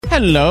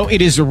Hello,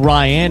 it is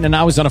Ryan, and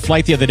I was on a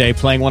flight the other day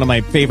playing one of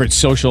my favorite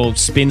social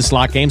spin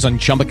slot games on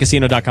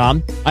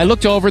ChumbaCasino.com. I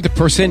looked over at the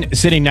person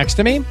sitting next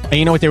to me, and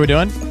you know what they were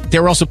doing? They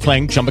were also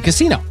playing Chumba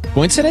Casino.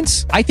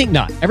 Coincidence? I think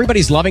not.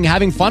 Everybody's loving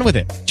having fun with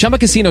it. Chumba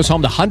Casino is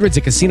home to hundreds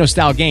of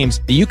casino-style games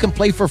that you can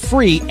play for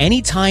free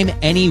anytime,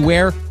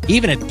 anywhere,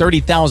 even at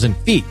 30,000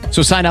 feet.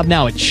 So sign up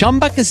now at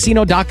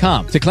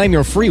ChumbaCasino.com to claim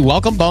your free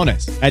welcome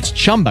bonus. That's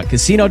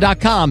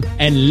ChumbaCasino.com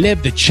and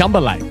live the Chumba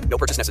life. No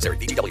purchase necessary.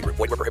 VGW. Void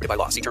where prohibited by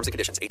law. See terms and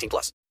conditions.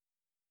 18+.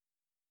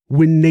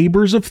 When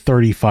neighbors of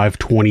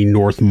 3520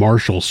 North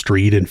Marshall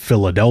Street in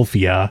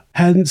Philadelphia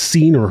hadn't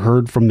seen or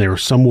heard from their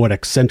somewhat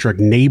eccentric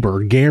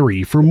neighbor,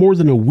 Gary, for more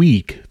than a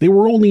week, they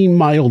were only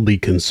mildly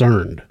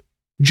concerned.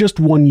 Just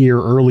 1 year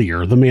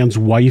earlier, the man's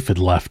wife had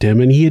left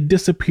him and he had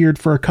disappeared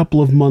for a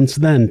couple of months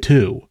then,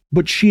 too.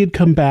 But she had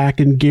come back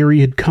and Gary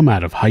had come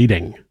out of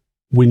hiding.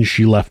 When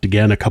she left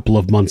again a couple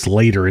of months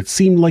later, it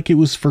seemed like it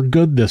was for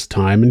good this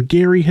time, and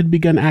Gary had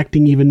begun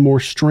acting even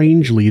more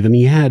strangely than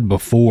he had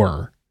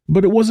before.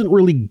 But it wasn't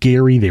really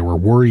Gary they were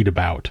worried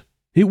about.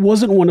 It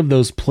wasn't one of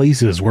those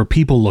places where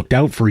people looked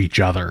out for each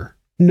other.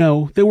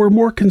 No, they were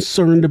more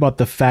concerned about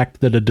the fact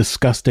that a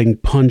disgusting,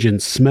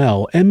 pungent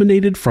smell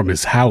emanated from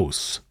his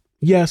house.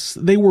 Yes,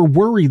 they were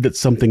worried that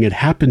something had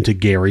happened to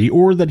Gary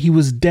or that he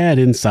was dead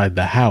inside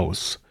the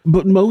house.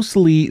 But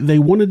mostly, they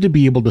wanted to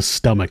be able to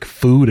stomach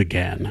food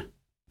again.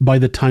 By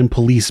the time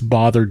police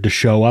bothered to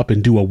show up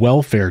and do a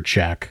welfare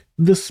check,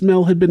 the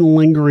smell had been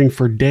lingering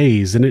for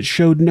days and it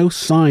showed no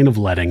sign of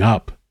letting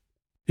up.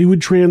 It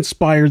would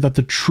transpire that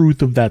the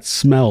truth of that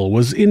smell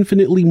was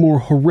infinitely more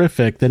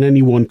horrific than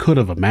anyone could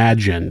have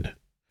imagined.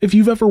 If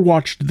you've ever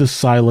watched The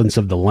Silence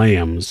of the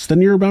Lambs,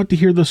 then you're about to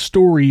hear the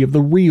story of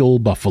the real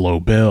Buffalo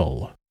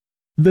Bill.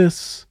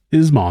 This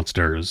is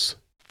Monsters.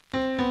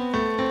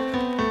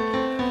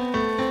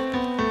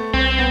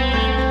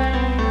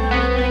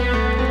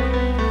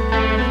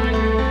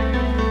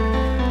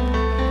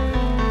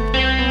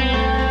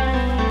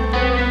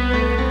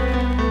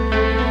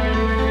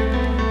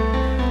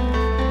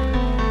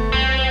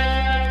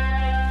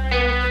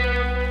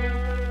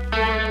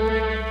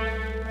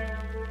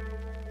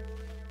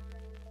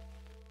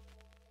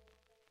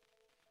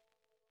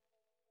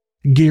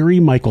 Gary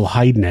Michael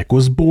Heidnik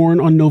was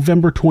born on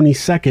November 22,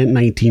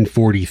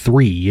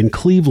 1943, in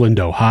Cleveland,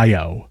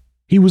 Ohio.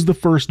 He was the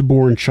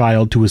firstborn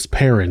child to his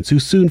parents, who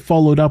soon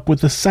followed up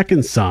with a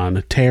second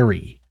son,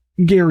 Terry.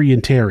 Gary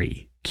and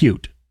Terry.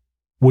 Cute.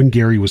 When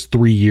Gary was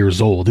 3 years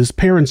old, his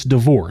parents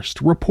divorced,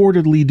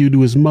 reportedly due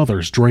to his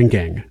mother's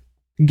drinking.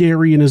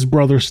 Gary and his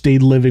brother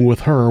stayed living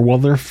with her while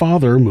their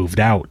father moved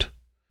out.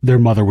 Their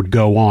mother would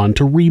go on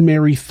to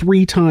remarry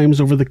 3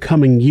 times over the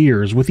coming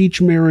years, with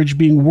each marriage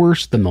being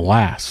worse than the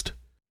last.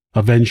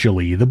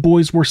 Eventually, the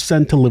boys were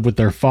sent to live with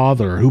their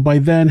father, who by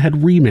then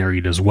had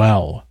remarried as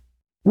well.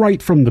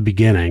 Right from the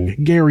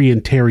beginning, Gary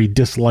and Terry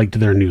disliked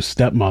their new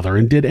stepmother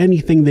and did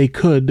anything they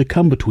could to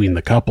come between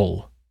the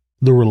couple.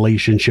 The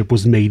relationship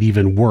was made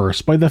even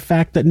worse by the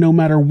fact that no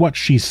matter what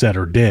she said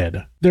or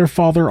did, their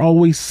father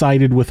always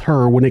sided with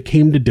her when it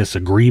came to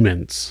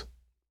disagreements.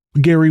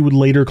 Gary would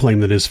later claim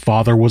that his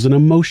father was an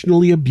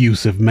emotionally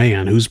abusive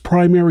man whose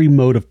primary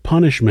mode of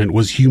punishment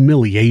was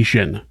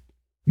humiliation.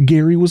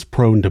 Gary was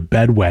prone to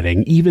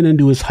bedwetting even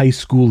into his high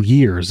school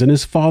years, and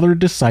his father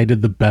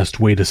decided the best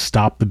way to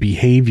stop the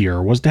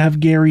behavior was to have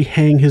Gary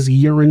hang his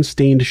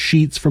urine-stained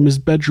sheets from his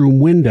bedroom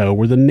window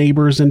where the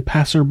neighbors and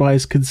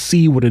passerbys could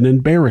see what an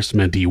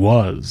embarrassment he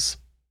was.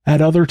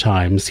 At other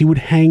times, he would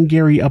hang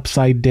Gary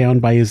upside down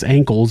by his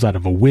ankles out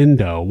of a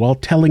window while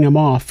telling him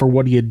off for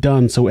what he had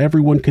done so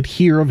everyone could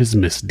hear of his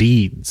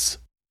misdeeds.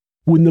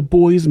 When the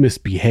boys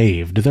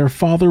misbehaved, their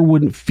father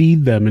wouldn't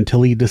feed them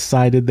until he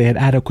decided they had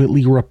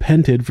adequately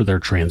repented for their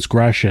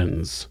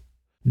transgressions.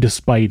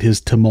 Despite his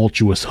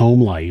tumultuous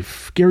home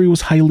life, Gary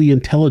was highly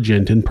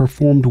intelligent and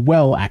performed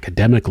well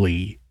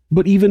academically.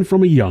 But even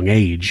from a young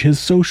age, his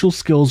social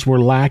skills were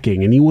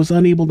lacking and he was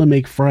unable to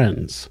make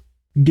friends.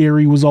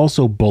 Gary was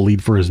also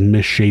bullied for his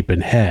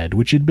misshapen head,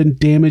 which had been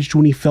damaged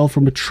when he fell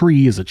from a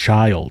tree as a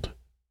child.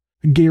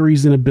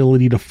 Gary's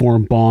inability to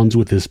form bonds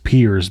with his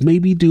peers may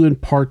be due in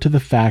part to the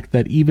fact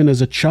that even as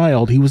a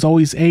child he was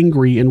always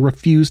angry and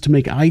refused to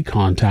make eye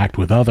contact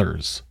with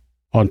others.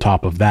 On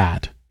top of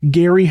that,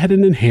 Gary had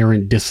an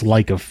inherent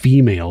dislike of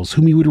females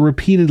whom he would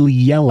repeatedly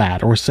yell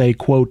at or say,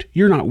 quote,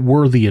 "You're not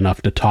worthy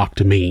enough to talk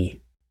to me."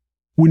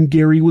 When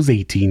Gary was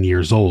 18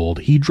 years old,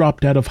 he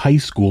dropped out of high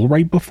school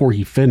right before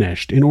he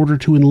finished in order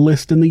to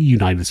enlist in the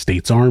United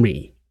States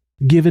Army.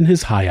 Given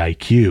his high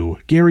IQ,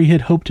 Gary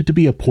had hoped to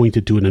be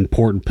appointed to an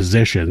important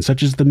position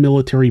such as the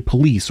military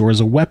police or as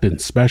a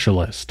weapons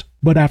specialist,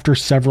 but after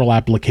several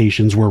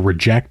applications were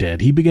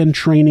rejected, he began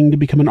training to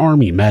become an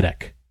Army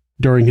medic.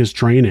 During his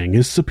training,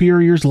 his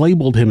superiors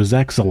labeled him as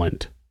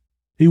excellent.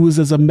 It was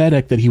as a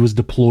medic that he was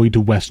deployed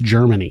to West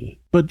Germany,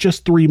 but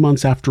just 3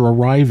 months after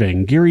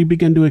arriving, Gary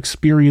began to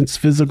experience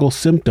physical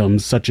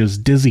symptoms such as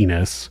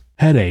dizziness,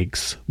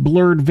 headaches,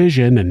 blurred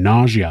vision, and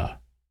nausea.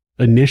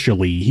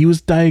 Initially, he was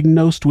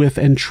diagnosed with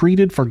and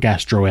treated for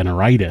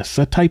gastroenteritis,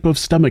 a type of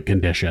stomach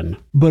condition.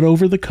 But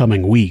over the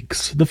coming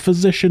weeks, the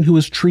physician who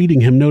was treating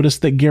him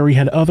noticed that Gary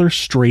had other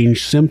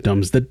strange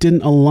symptoms that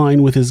didn't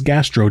align with his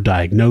gastro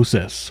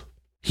diagnosis.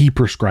 He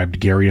prescribed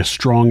Gary a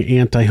strong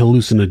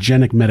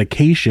anti-hallucinogenic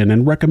medication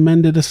and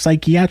recommended a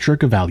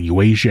psychiatric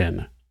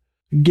evaluation.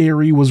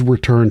 Gary was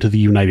returned to the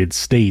United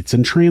States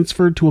and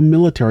transferred to a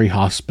military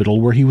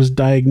hospital where he was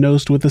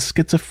diagnosed with a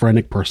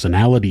schizophrenic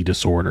personality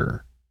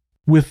disorder.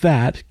 With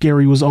that,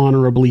 Gary was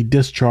honorably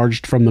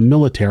discharged from the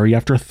military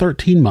after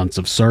 13 months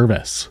of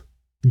service.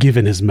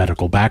 Given his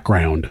medical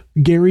background,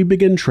 Gary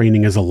began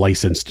training as a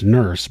licensed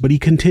nurse, but he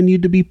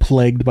continued to be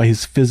plagued by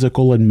his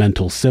physical and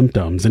mental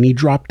symptoms, and he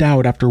dropped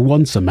out after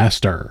one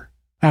semester.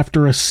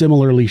 After a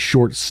similarly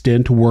short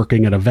stint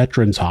working at a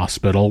veterans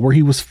hospital where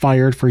he was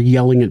fired for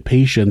yelling at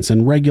patients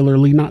and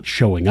regularly not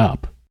showing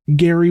up,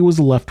 Gary was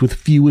left with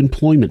few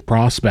employment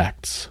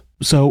prospects.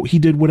 So he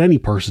did what any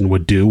person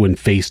would do when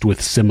faced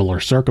with similar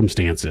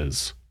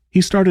circumstances. He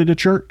started a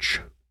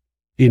church.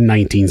 In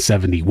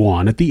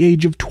 1971, at the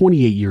age of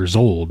 28 years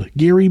old,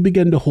 Gary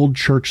began to hold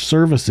church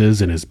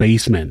services in his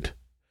basement.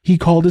 He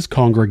called his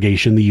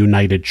congregation the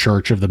United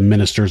Church of the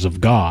Ministers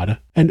of God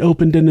and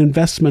opened an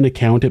investment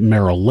account at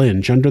Merrill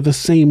Lynch under the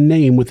same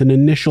name with an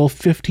initial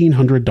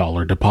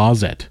 $1,500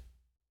 deposit.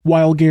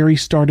 While Gary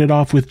started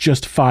off with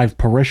just 5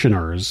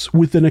 parishioners,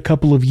 within a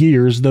couple of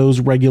years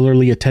those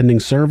regularly attending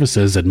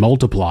services had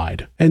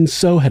multiplied, and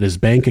so had his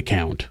bank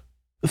account.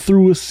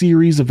 Through a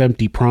series of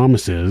empty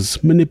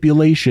promises,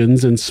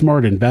 manipulations, and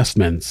smart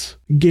investments,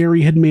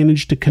 Gary had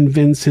managed to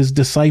convince his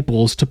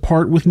disciples to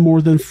part with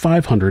more than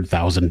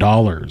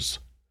 $500,000.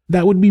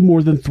 That would be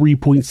more than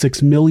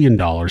 $3.6 million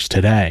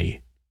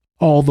today.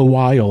 All the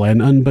while, and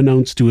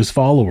unbeknownst to his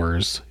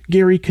followers,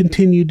 Gary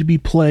continued to be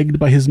plagued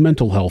by his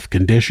mental health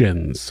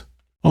conditions.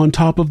 On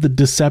top of the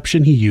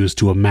deception he used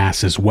to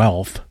amass his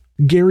wealth,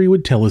 Gary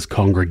would tell his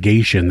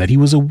congregation that he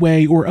was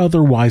away or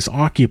otherwise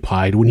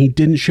occupied when he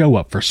didn't show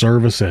up for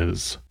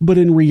services. But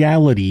in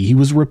reality, he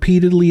was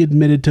repeatedly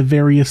admitted to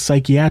various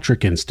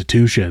psychiatric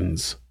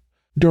institutions.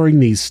 During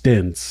these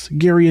stints,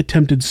 Gary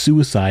attempted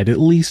suicide at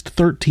least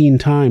 13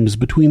 times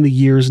between the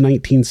years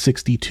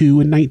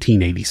 1962 and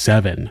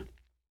 1987.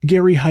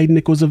 Gary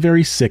Heidnik was a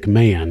very sick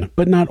man,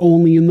 but not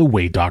only in the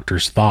way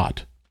doctors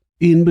thought.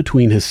 In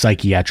between his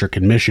psychiatric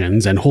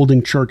admissions and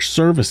holding church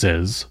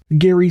services,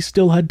 Gary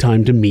still had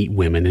time to meet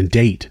women and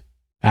date.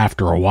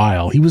 After a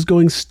while, he was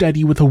going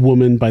steady with a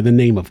woman by the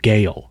name of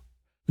Gail.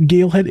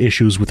 Gail had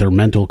issues with her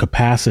mental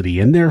capacity,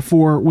 and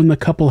therefore, when the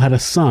couple had a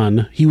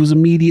son, he was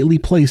immediately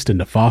placed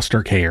into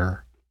foster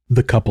care.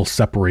 The couple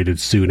separated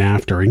soon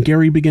after, and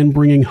Gary began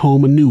bringing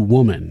home a new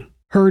woman.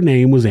 Her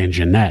name was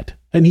Anjanette,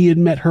 and he had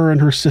met her and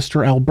her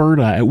sister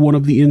Alberta at one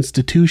of the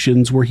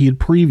institutions where he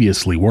had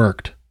previously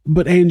worked.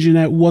 But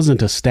Anjanette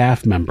wasn't a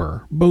staff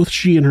member. Both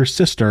she and her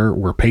sister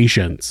were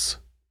patients.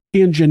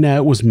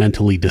 Anjanette was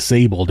mentally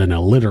disabled and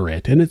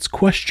illiterate, and it's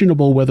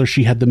questionable whether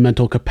she had the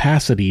mental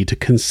capacity to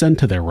consent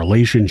to their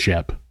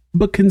relationship.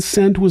 But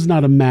consent was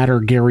not a matter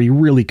Gary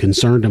really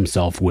concerned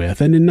himself with,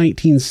 and in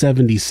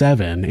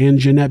 1977,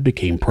 Anjanette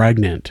became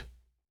pregnant.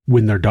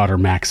 When their daughter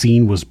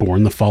Maxine was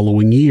born the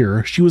following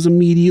year, she was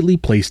immediately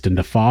placed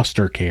into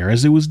foster care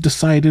as it was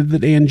decided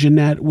that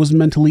Anjanette was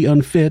mentally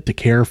unfit to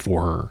care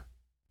for her.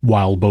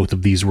 While both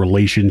of these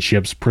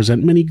relationships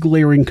present many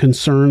glaring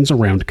concerns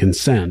around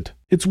consent,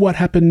 it's what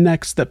happened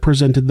next that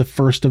presented the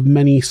first of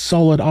many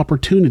solid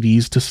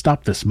opportunities to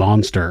stop this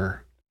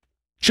monster.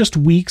 Just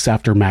weeks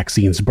after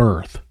Maxine's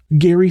birth,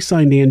 Gary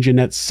signed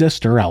Anjanette's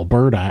sister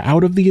Alberta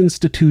out of the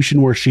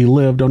institution where she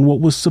lived on what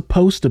was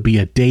supposed to be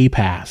a day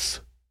pass.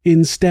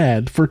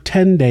 Instead, for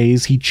 10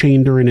 days he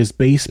chained her in his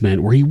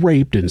basement where he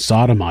raped and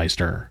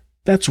sodomized her.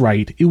 That's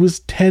right, it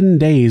was 10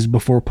 days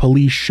before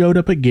police showed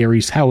up at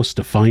Gary's house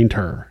to find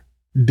her.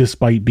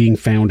 Despite being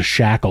found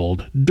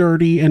shackled,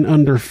 dirty, and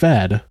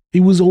underfed,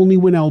 it was only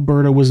when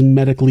Alberta was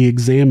medically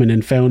examined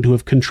and found to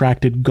have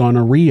contracted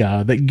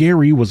gonorrhea that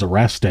Gary was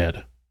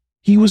arrested.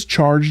 He was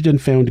charged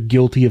and found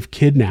guilty of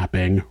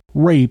kidnapping,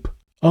 rape,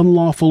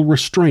 unlawful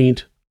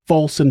restraint,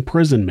 false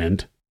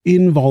imprisonment,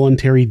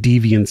 involuntary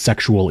deviant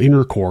sexual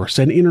intercourse,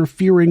 and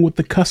interfering with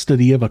the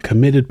custody of a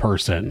committed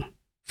person.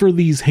 For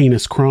these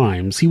heinous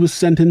crimes, he was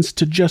sentenced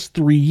to just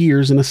 3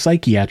 years in a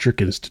psychiatric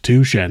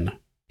institution.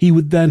 He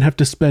would then have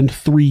to spend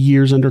 3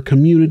 years under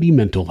community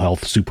mental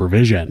health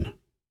supervision.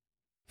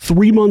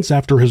 3 months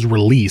after his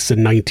release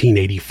in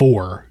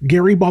 1984,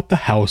 Gary bought the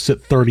house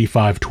at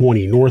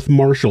 3520 North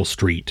Marshall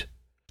Street.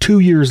 2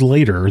 years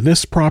later,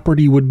 this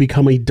property would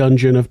become a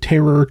dungeon of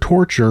terror,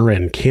 torture,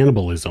 and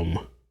cannibalism.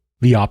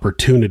 The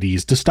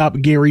opportunities to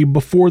stop Gary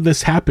before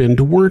this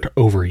happened weren't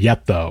over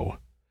yet, though.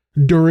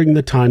 During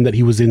the time that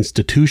he was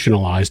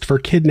institutionalized for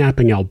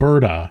kidnapping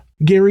Alberta,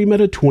 Gary met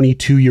a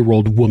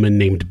 22-year-old woman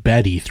named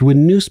Betty through a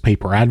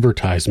newspaper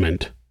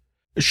advertisement.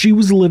 She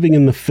was living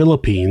in the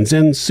Philippines,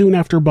 and soon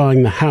after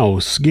buying the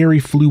house, Gary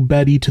flew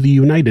Betty to the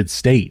United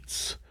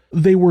States.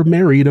 They were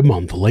married a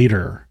month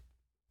later.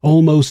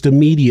 Almost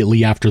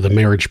immediately after the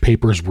marriage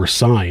papers were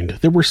signed,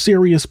 there were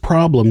serious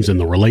problems in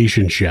the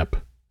relationship.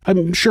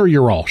 I'm sure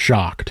you're all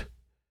shocked.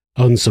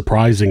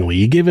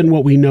 Unsurprisingly, given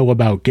what we know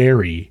about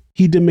Gary,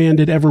 he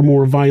demanded ever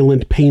more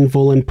violent,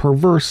 painful, and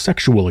perverse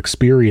sexual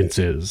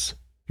experiences.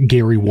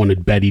 Gary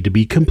wanted Betty to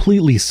be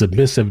completely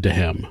submissive to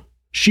him.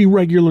 She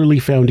regularly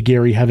found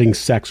Gary having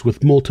sex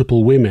with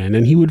multiple women,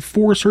 and he would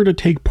force her to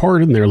take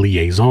part in their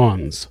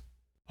liaisons.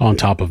 On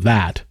top of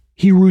that,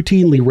 he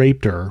routinely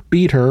raped her,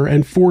 beat her,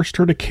 and forced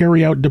her to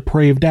carry out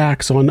depraved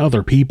acts on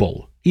other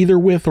people, either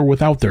with or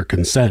without their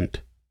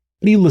consent.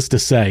 Needless to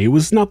say, it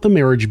was not the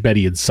marriage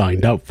Betty had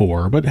signed up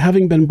for, but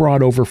having been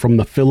brought over from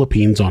the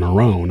Philippines on her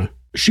own,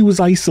 she was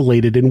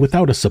isolated and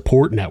without a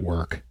support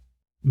network.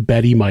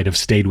 Betty might have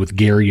stayed with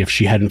Gary if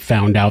she hadn't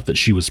found out that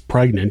she was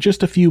pregnant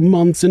just a few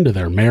months into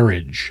their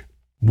marriage.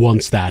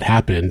 Once that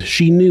happened,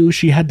 she knew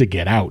she had to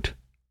get out.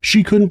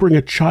 She couldn't bring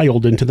a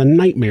child into the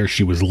nightmare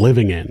she was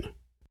living in.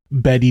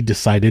 Betty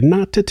decided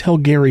not to tell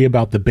Gary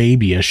about the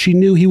baby as she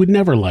knew he would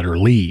never let her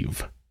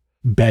leave.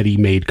 Betty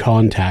made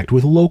contact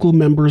with local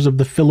members of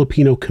the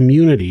Filipino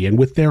community, and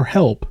with their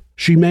help,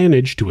 she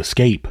managed to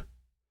escape.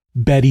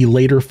 Betty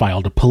later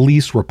filed a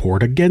police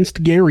report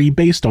against Gary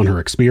based on her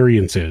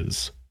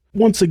experiences.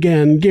 Once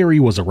again, Gary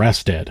was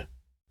arrested.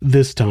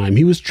 This time,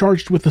 he was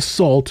charged with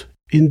assault,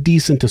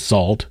 indecent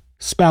assault,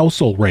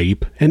 spousal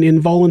rape, and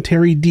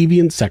involuntary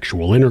deviant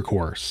sexual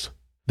intercourse.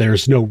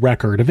 There's no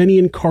record of any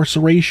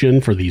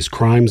incarceration for these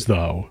crimes,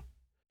 though.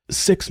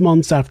 6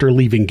 months after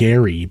leaving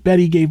Gary,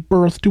 Betty gave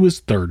birth to his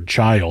third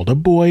child, a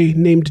boy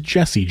named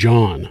Jesse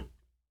John.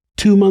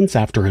 2 months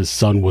after his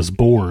son was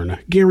born,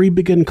 Gary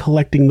began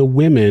collecting the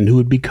women who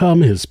had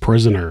become his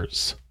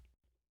prisoners.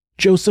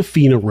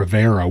 Josefina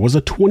Rivera was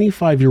a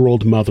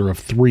 25-year-old mother of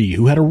 3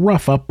 who had a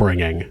rough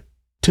upbringing.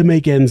 To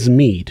make ends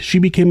meet, she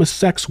became a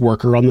sex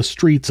worker on the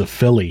streets of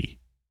Philly.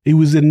 It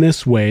was in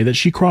this way that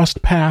she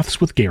crossed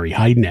paths with Gary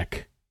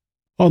Heidnik.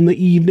 On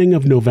the evening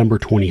of November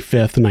 25,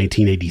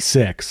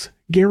 1986,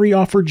 Gary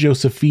offered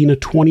Josefina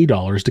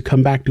 $20 to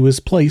come back to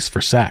his place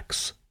for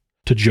sex.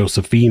 To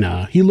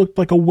Josefina, he looked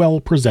like a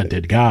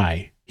well-presented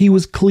guy. He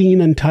was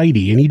clean and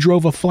tidy, and he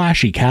drove a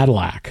flashy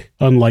Cadillac,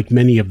 unlike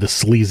many of the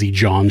sleazy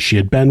Johns she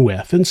had been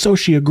with, and so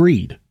she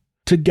agreed.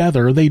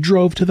 Together, they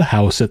drove to the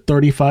house at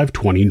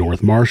 3520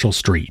 North Marshall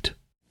Street.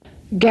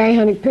 Gary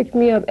Heidnik picked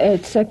me up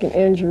at 2nd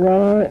and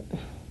Girard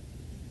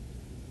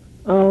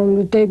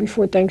the day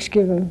before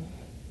Thanksgiving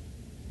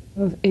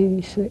of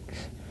 '86.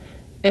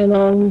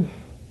 And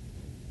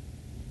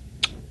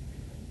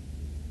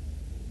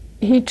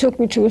he took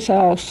me to his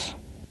house.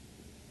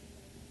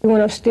 We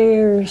went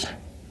upstairs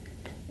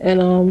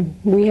and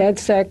we had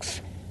sex.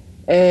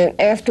 And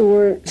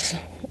afterwards,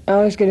 I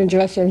was getting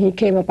dressed and he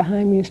came up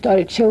behind me and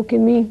started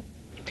choking me.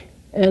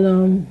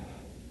 And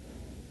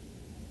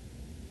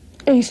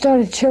he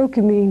started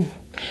choking me.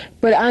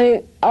 But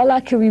all I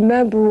could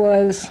remember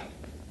was,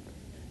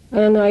 I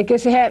don't know, I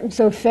guess it happened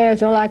so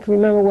fast, all I could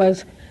remember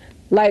was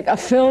like a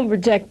film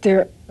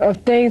projector of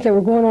things that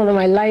were going on in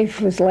my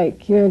life was like,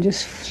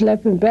 just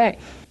flipping back.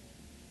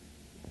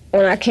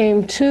 When I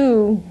came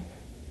to,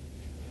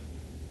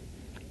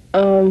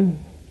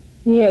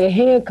 he had a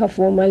handcuff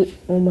on my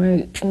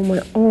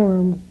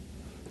arm,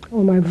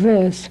 on my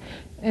wrist,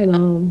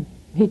 and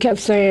he kept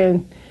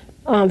saying,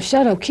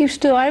 "Shut up, keep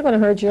still, I ain't gonna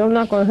hurt you, I'm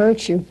not gonna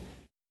hurt you."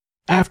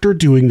 After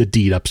doing the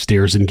deed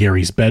upstairs in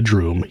Gary's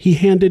bedroom, he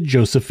handed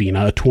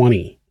Josefina a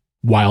 20.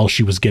 While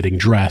she was getting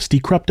dressed, he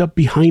crept up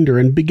behind her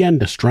and began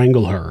to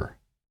strangle her.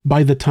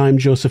 By the time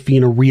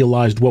Josefina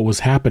realized what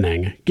was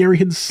happening, Gary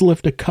had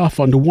slipped a cuff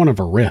onto one of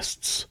her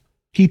wrists.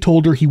 He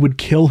told her he would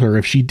kill her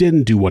if she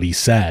didn't do what he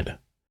said.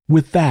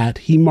 With that,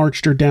 he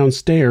marched her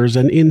downstairs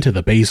and into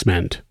the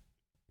basement.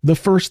 The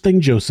first thing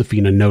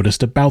Josefina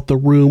noticed about the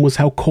room was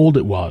how cold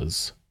it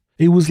was.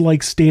 It was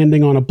like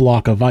standing on a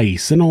block of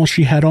ice, and all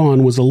she had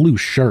on was a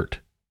loose shirt.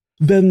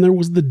 Then there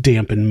was the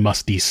damp and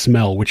musty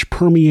smell which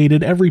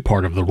permeated every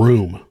part of the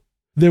room.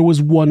 There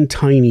was one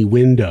tiny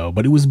window,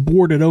 but it was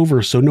boarded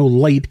over so no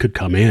light could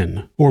come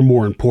in, or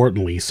more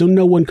importantly, so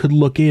no one could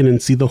look in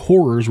and see the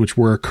horrors which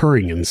were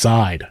occurring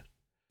inside.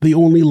 The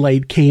only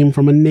light came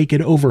from a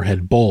naked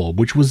overhead bulb,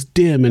 which was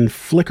dim and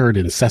flickered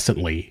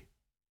incessantly.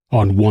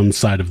 On one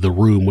side of the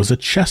room was a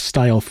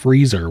chest-style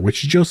freezer,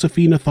 which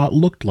Josefina thought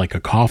looked like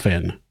a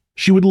coffin.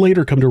 She would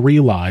later come to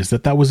realize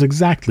that that was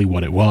exactly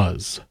what it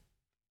was.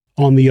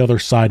 On the other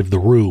side of the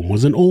room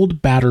was an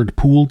old battered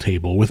pool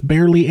table with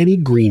barely any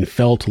green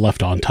felt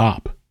left on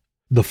top.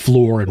 The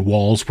floor and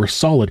walls were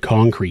solid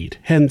concrete,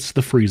 hence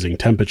the freezing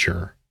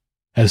temperature.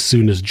 As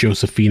soon as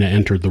Josefina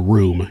entered the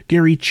room,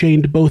 Gary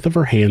chained both of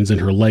her hands and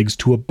her legs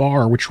to a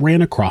bar which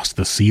ran across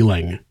the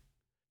ceiling.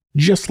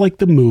 Just like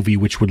the movie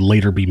which would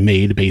later be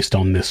made based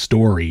on this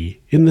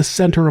story, in the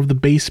center of the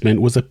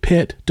basement was a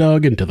pit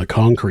dug into the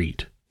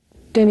concrete.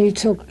 Then he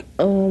took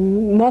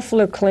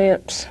muffler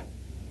clamps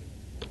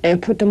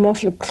and put the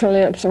muffler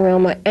clamps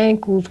around my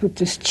ankles with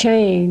this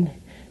chain,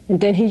 and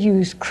then he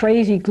used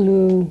crazy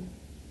glue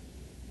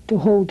to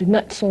hold the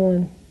nuts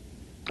on,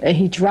 and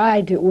he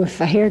dried it with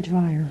a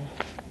hairdryer.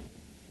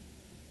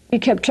 He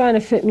kept trying to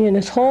fit me in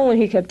this hole,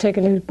 and he kept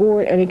taking his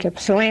board and he kept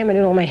slamming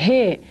it on my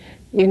head,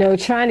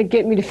 trying to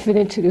get me to fit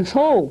into this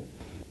hole.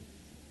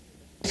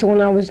 So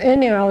when I was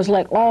in there, I was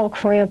like all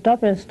cramped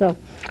up and stuff,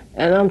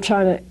 and I'm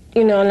trying to,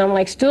 and I'm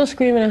like still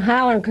screaming and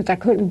hollering because I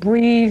couldn't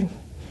breathe,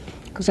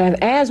 because I have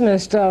asthma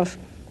and stuff,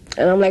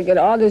 and I'm like in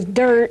all this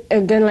dirt,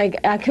 and then like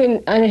I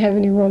didn't have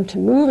any room to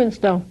move and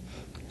stuff.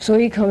 So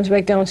he comes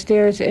back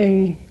downstairs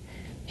and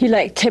he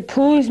like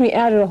pulls me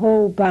out of the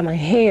hole by my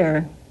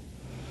hair.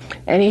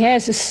 And he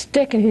has a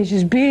stick, and he's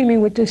just beating me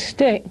with this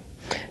stick.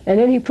 And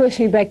then he puts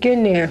me back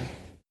in there.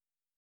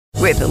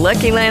 With the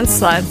Lucky Land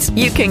Slots,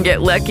 you can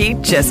get lucky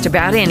just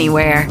about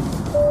anywhere.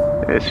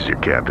 This is your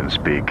captain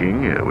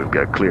speaking. We've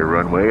got clear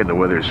runway and the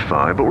weather's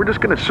fine, but we're just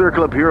going to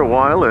circle up here a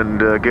while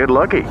and get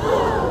lucky.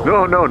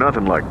 No,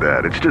 nothing like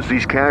that. It's just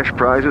these cash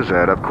prizes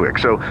add up quick.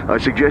 So I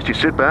suggest you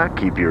sit back,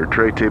 keep your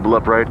tray table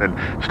upright, and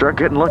start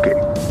getting lucky.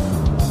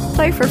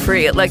 Play for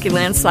free at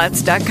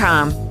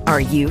LuckyLandSlots.com.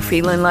 Are you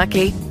feeling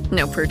lucky?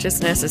 No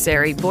purchase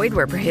necessary. Void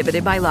where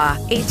prohibited by law.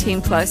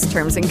 18+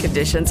 terms and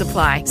conditions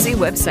apply. See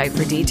website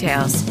for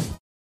details.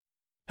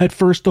 At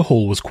first, the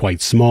hole was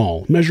quite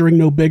small, measuring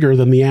no bigger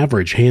than the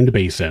average hand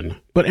basin.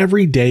 But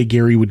every day,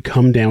 Gary would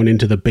come down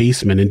into the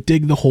basement and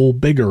dig the hole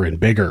bigger and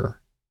bigger.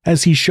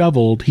 As he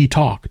shoveled, he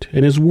talked,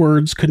 and his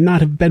words could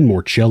not have been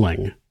more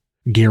chilling.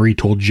 Gary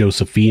told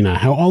Josephina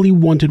how all he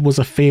wanted was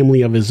a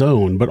family of his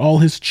own, but all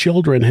his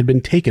children had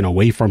been taken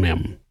away from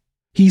him.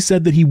 He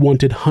said that he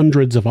wanted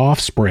hundreds of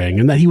offspring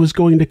and that he was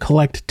going to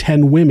collect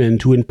 10 women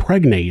to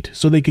impregnate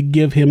so they could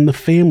give him the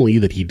family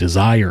that he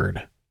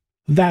desired.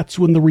 That's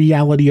when the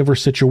reality of her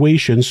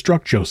situation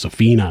struck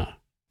Josephina.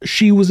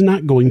 She was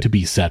not going to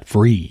be set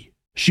free.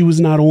 She was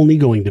not only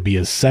going to be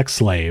a sex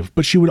slave,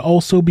 but she would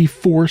also be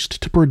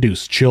forced to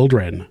produce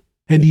children.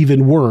 And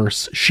even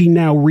worse, she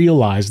now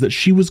realized that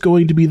she was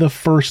going to be the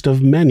first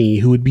of many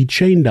who would be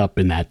chained up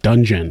in that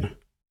dungeon.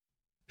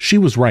 She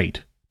was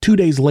right. 2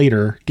 days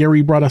later,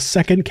 Gary brought a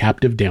second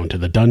captive down to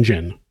the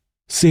dungeon.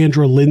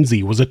 Sandra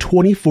Lindsay was a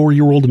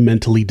 24-year-old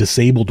mentally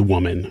disabled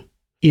woman.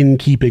 In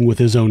keeping with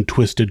his own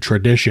twisted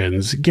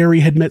traditions,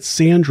 Gary had met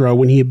Sandra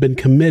when he had been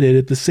committed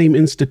at the same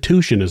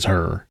institution as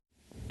her.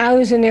 I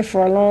was in there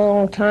for a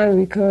long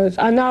time because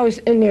I know I was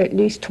in there at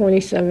least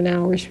 27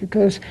 hours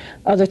because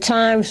of the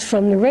times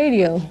from the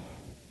radio.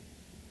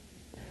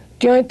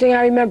 The only thing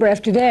I remember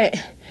after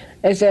that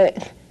is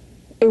that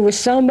it was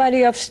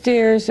somebody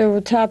upstairs over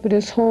top of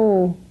this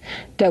hole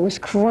that was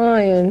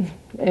crying,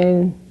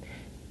 and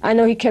I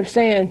know he kept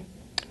saying,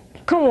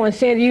 "Come on,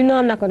 Sandy, you know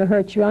I'm not going to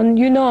hurt you.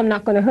 You know I'm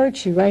not going to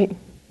hurt you, right?"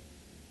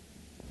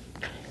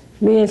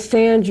 Me and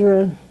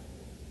Sandra,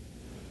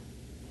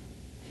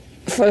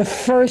 for the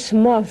first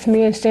month,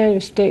 me and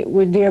Sandra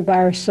were there by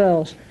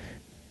ourselves.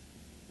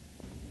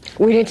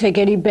 We didn't take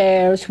any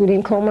baths. We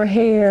didn't comb our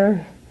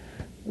hair,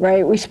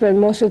 right? We spent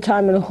most of the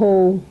time in the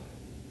hole.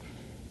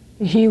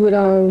 He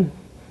would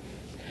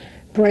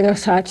bring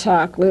us hot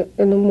chocolate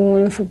in the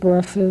morning for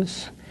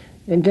breakfast.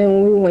 And then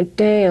when we went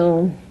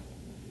down,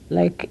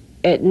 like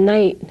at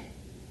night,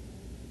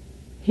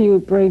 he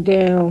would bring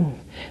down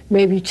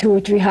maybe 2 or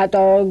 3 hot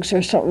dogs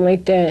or something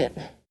like that.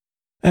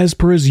 As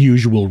per his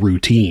usual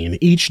routine,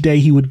 each day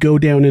he would go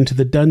down into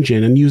the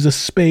dungeon and use a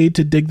spade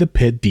to dig the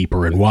pit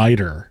deeper and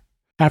wider.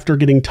 After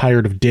getting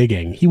tired of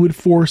digging, he would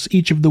force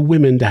each of the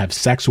women to have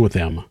sex with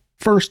him,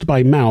 first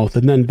by mouth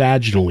and then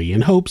vaginally,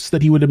 in hopes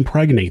that he would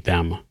impregnate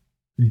them.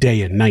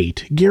 Day and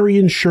night, Gary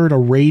ensured a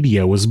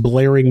radio was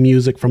blaring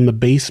music from the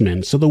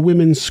basement so the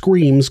women's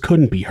screams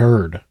couldn't be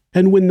heard.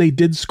 And when they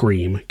did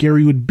scream,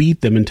 Gary would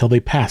beat them until they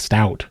passed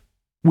out.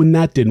 When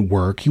that didn't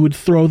work, he would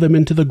throw them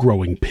into the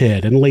growing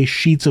pit and lay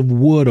sheets of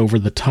wood over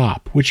the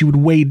top, which he would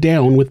weigh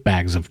down with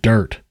bags of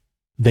dirt.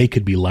 They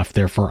could be left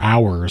there for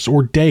hours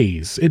or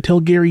days until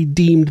Gary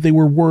deemed they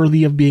were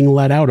worthy of being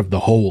let out of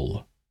the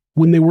hole.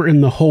 When they were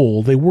in the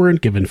hole, they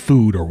weren't given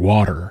food or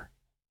water.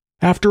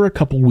 After a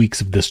couple weeks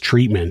of this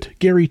treatment,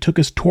 Gary took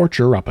his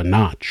torture up a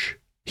notch.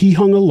 He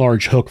hung a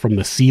large hook from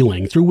the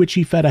ceiling through which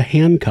he fed a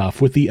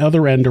handcuff with the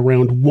other end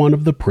around one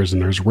of the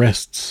prisoners'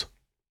 wrists.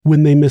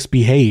 When they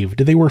misbehaved,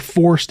 they were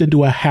forced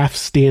into a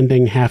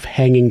half-standing,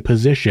 half-hanging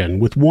position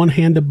with one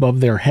hand above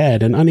their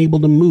head and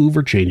unable to move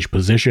or change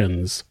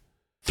positions.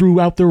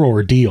 Throughout their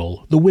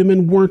ordeal, the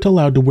women weren't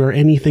allowed to wear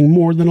anything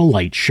more than a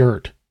light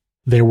shirt.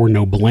 There were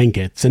no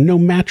blankets and no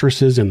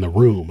mattresses in the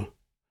room.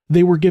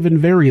 They were given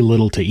very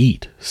little to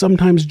eat,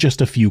 sometimes just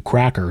a few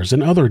crackers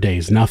and other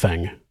days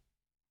nothing.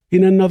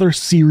 In another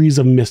series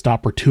of missed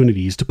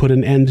opportunities to put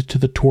an end to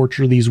the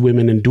torture these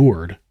women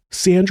endured,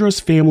 Sandra's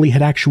family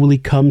had actually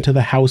come to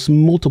the house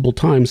multiple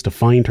times to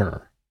find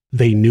her.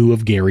 They knew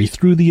of Gary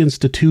through the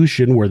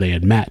institution where they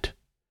had met.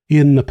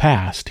 In the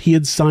past, he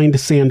had signed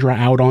Sandra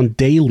out on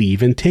day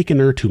leave and taken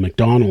her to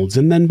McDonald's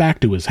and then back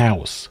to his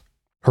house.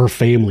 Her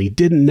family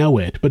didn't know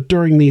it, but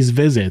during these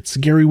visits,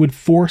 Gary would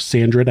force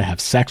Sandra to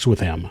have sex with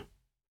him.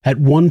 At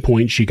one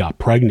point, she got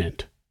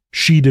pregnant.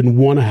 She didn't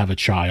want to have a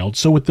child,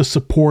 so with the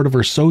support of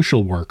her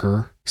social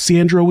worker,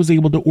 Sandra was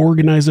able to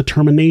organize a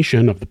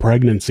termination of the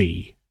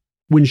pregnancy.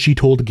 When she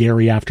told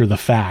Gary after the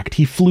fact,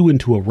 he flew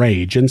into a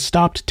rage and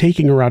stopped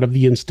taking her out of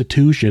the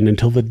institution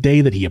until the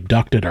day that he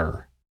abducted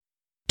her.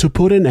 To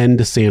put an end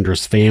to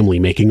Sandra's family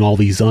making all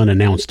these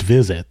unannounced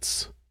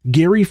visits,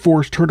 Gary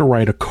forced her to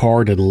write a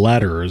card and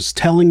letters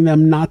telling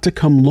them not to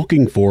come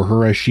looking for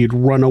her as she had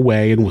run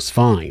away and was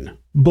fine.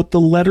 But the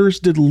letters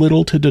did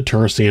little to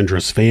deter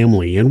Sandra's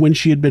family, and when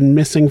she had been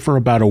missing for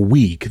about a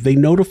week, they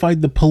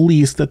notified the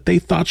police that they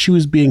thought she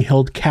was being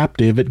held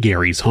captive at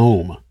Gary's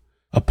home.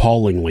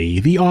 Appallingly,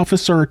 the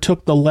officer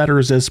took the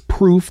letters as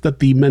proof that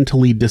the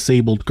mentally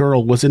disabled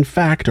girl was in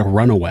fact a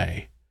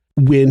runaway.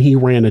 When he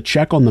ran a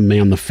check on the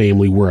man the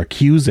family were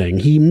accusing,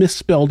 he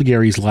misspelled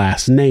Gary's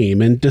last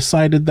name and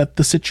decided that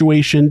the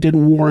situation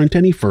didn't warrant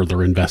any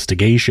further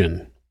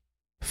investigation.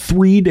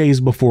 3 days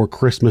before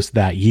Christmas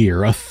that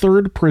year, a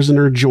third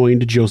prisoner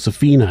joined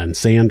Josephina and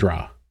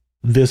Sandra.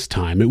 This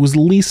time it was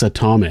Lisa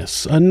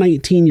Thomas, a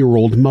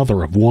 19-year-old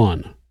mother of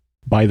one.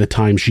 By the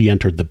time she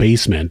entered the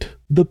basement,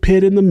 the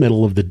pit in the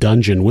middle of the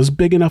dungeon was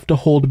big enough to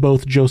hold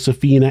both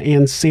Josephina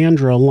and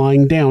Sandra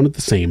lying down at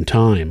the same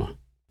time.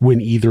 When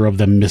either of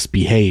them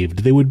misbehaved,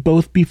 they would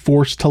both be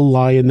forced to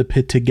lie in the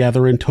pit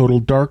together in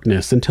total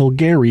darkness until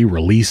Gary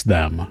released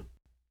them.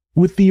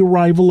 With the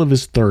arrival of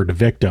his third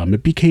victim,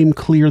 it became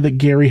clear that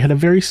Gary had a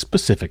very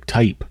specific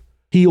type.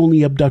 He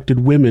only abducted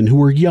women who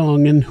were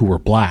young and who were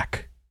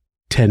black.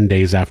 10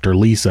 days after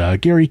Lisa,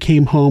 Gary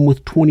came home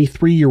with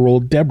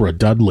 23-year-old Deborah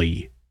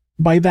Dudley.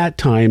 By that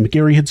time,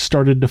 Gary had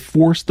started to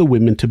force the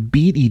women to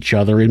beat each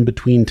other in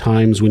between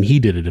times when he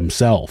did it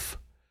himself.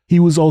 He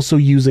was also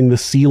using the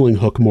ceiling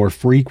hook more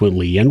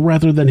frequently, and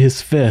rather than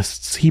his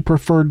fists, he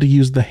preferred to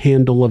use the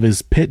handle of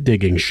his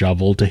pit-digging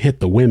shovel to hit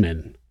the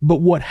women.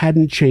 But what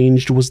hadn't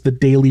changed was the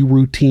daily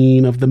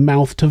routine of the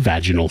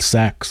mouth-to-vaginal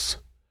sex.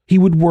 He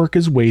would work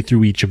his way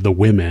through each of the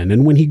women,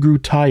 and when he grew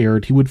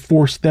tired, he would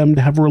force them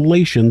to have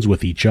relations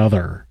with each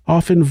other,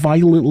 often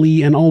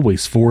violently and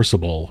always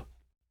forcible.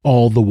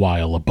 All the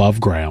while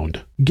above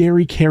ground,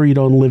 Gary carried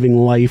on living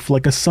life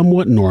like a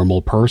somewhat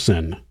normal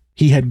person.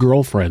 He had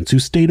girlfriends who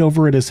stayed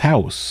over at his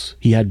house.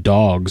 He had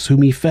dogs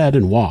whom he fed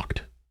and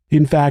walked.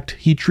 In fact,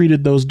 he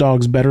treated those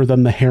dogs better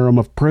than the harem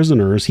of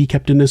prisoners he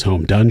kept in his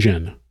home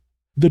dungeon.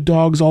 The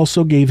dogs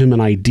also gave him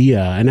an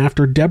idea, and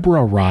after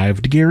Deborah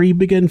arrived, Gary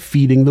began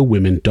feeding the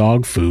women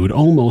dog food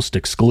almost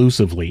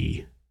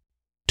exclusively.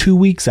 2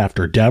 weeks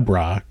after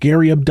Deborah,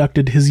 Gary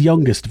abducted his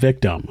youngest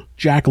victim,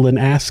 Jacqueline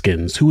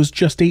Askins, who was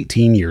just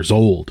 18 years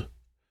old.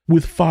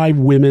 With 5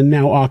 women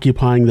now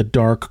occupying the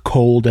dark,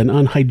 cold, and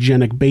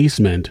unhygienic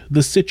basement,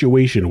 the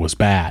situation was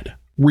bad,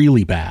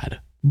 really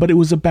bad, but it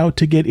was about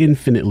to get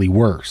infinitely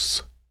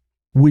worse.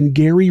 When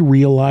Gary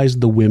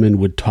realized the women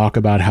would talk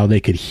about how they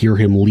could hear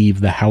him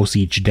leave the house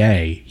each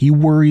day, he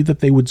worried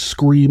that they would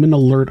scream and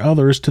alert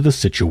others to the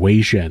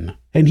situation,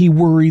 and he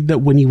worried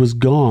that when he was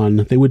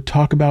gone, they would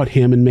talk about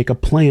him and make a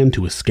plan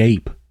to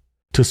escape.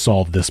 To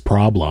solve this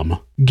problem,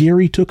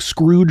 Gary took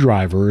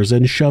screwdrivers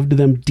and shoved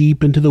them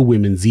deep into the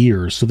women's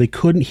ears so they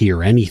couldn't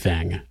hear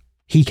anything.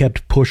 He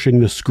kept pushing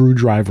the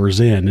screwdrivers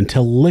in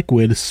until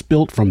liquid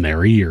spilt from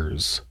their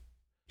ears.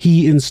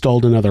 He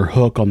installed another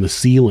hook on the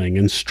ceiling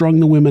and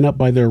strung the women up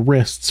by their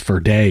wrists for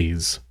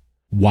days.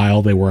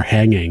 While they were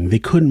hanging, they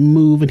couldn't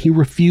move and he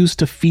refused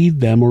to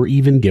feed them or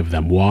even give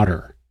them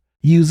water.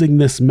 Using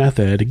this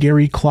method,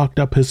 Gary clocked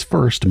up his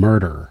first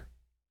murder.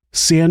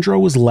 Sandra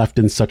was left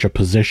in such a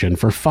position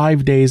for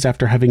 5 days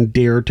after having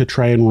dared to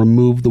try and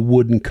remove the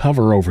wooden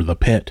cover over the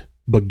pit,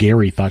 but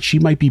Gary thought she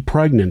might be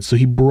pregnant, so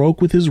he broke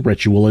with his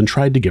ritual and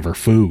tried to give her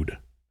food.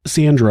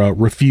 Sandra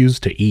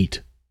refused to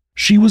eat.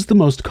 She was the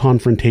most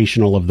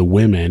confrontational of the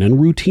women and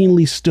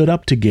routinely stood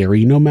up to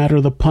Gary no matter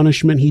the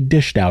punishment he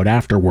dished out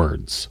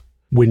afterwards.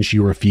 When she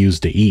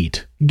refused to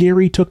eat,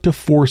 Gary took to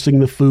forcing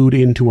the food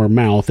into her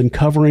mouth and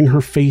covering her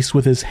face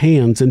with his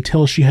hands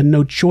until she had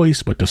no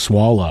choice but to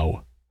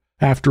swallow.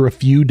 After a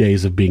few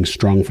days of being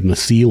strung from the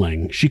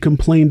ceiling, she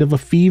complained of a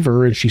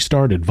fever and she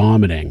started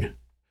vomiting.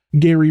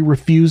 Gary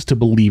refused to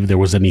believe there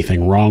was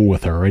anything wrong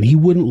with her, and he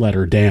wouldn't let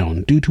her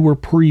down due to her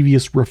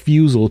previous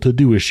refusal to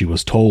do as she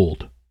was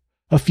told.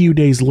 A few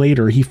days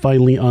later, he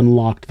finally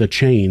unlocked the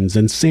chains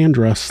and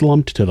Sandra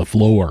slumped to the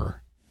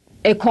floor.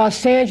 It caused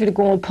Sandra to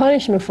go on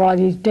punishment for all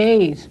these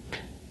days,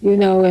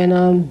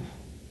 and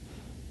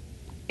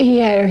he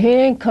had her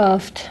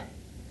handcuffed,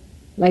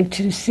 like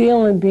to the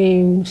ceiling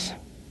beams,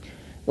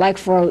 like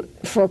for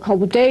a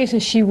couple of days,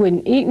 and she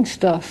wouldn't eat and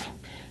stuff.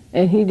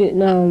 And he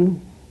didn't,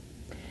 and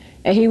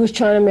he was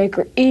trying to make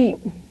her eat,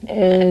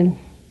 and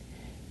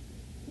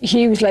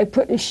she was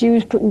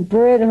putting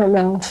bread in her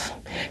mouth.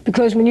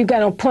 Because when you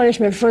got on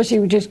punishment, first he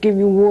would just give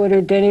you water,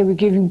 then he would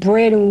give you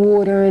bread and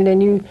water, and then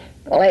you,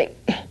 I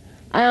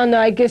don't know,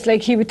 I guess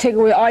he would take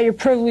away all your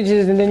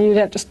privileges, and then you'd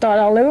have to start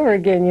all over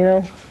again,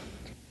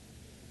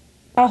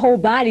 Her whole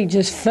body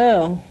just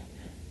fell,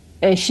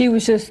 and she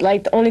was just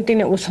the only thing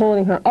that was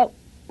holding her up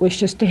was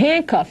just the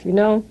handcuff,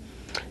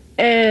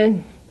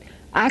 And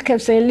I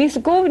kept saying,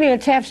 Lisa, go over there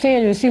and tap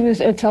Sandra and see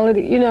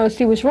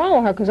what's wrong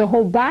with her, because her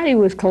whole body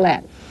was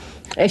collapsed.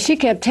 And she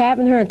kept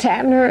tapping her,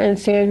 and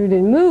Sandra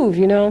didn't move,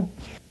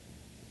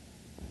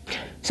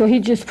 So he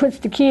just puts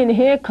the key in the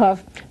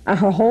handcuff, and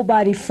her whole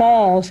body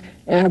falls,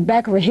 and her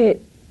back of her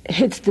head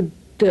hits the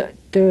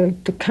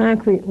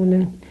concrete on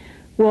the,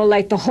 well,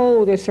 like the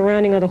hole, the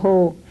surrounding of the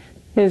hole.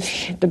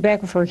 The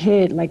back of her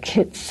head like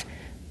hits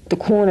the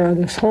corner of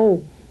this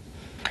hole.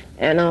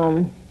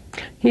 And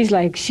he's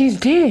like, she's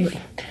dead.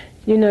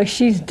 You know,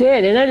 she's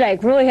dead. And that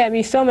like really had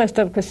me so messed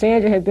up because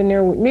Sandra had been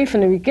there with me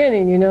from the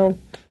beginning, you know.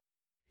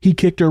 He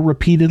kicked her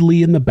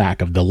repeatedly in the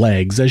back of the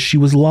legs as she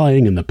was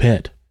lying in the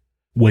pit.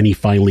 When he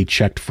finally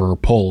checked for her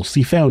pulse,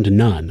 he found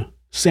none.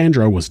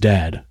 Sandra was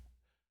dead.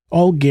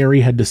 All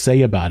Gary had to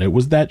say about it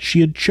was that she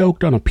had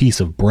choked on a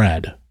piece of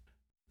bread.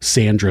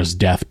 Sandra's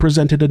death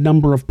presented a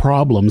number of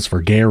problems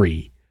for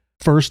Gary.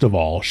 First of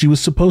all, she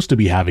was supposed to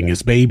be having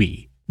his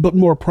baby. But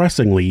more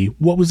pressingly,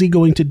 what was he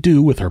going to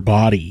do with her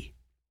body?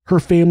 Her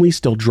family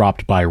still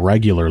dropped by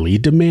regularly,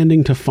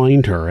 demanding to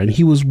find her, and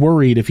he was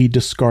worried if he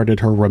discarded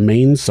her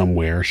remains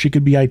somewhere, she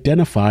could be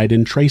identified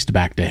and traced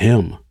back to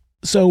him.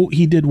 So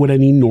he did what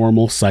any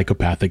normal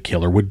psychopathic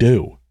killer would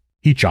do.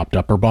 He chopped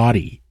up her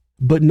body,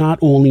 but not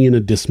only in a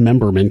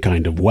dismemberment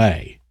kind of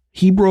way.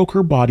 He broke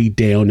her body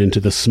down into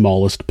the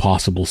smallest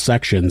possible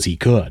sections he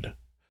could.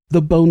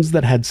 The bones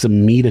that had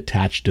some meat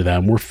attached to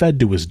them were fed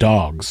to his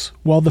dogs,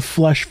 while the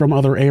flesh from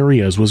other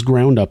areas was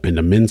ground up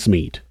into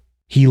mincemeat.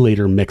 He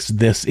later mixed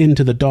this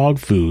into the dog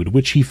food,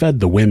 which he fed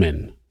the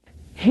women.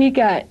 He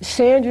got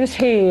Sandra's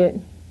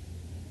head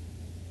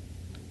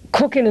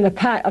cooking in a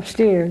pot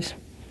upstairs,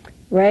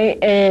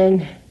 right?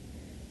 And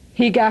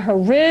he got her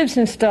ribs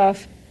and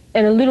stuff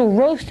in a little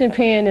roasting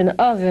pan in the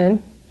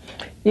oven,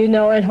 you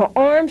know, and her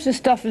arms and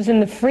stuff is in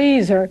the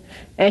freezer.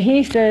 And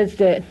he says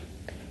that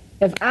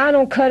if I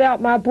don't cut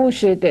out my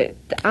bullshit,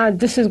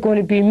 this is going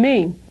to be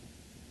me.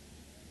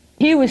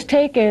 He was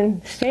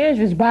taking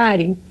Sandra's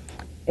body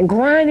and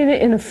grinding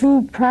it in a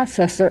food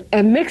processor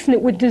and mixing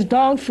it with this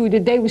dog food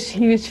that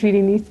he was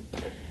feeding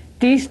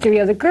these three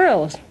other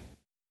girls.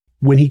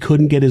 When he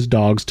couldn't get his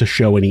dogs to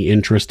show any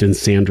interest in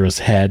Sandra's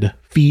head,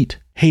 feet,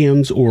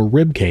 hands, or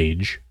rib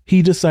cage,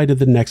 he decided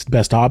the next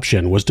best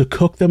option was to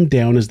cook them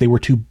down as they were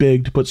too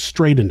big to put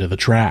straight into the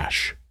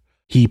trash.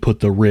 He put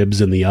the ribs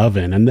in the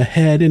oven and the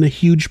head in a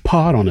huge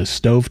pot on his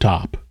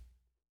stovetop.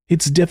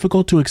 It's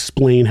difficult to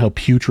explain how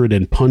putrid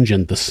and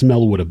pungent the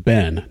smell would have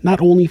been, not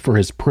only for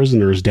his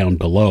prisoners down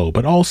below,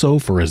 but also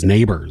for his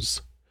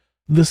neighbors.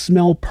 The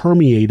smell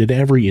permeated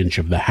every inch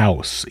of the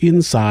house,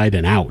 inside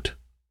and out.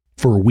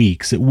 For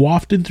weeks, it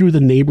wafted through the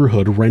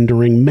neighborhood,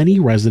 rendering many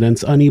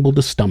residents unable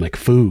to stomach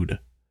food.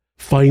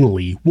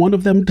 Finally, one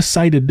of them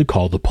decided to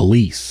call the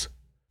police.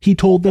 He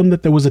told them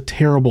that there was a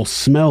terrible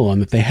smell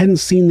and that they hadn't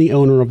seen the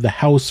owner of the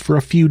house for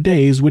a few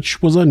days,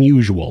 which was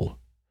unusual.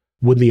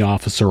 When the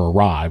officer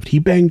arrived, he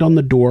banged on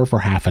the door for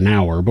half an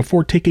hour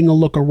before taking a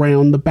look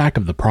around the back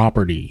of the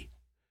property.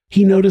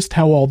 He noticed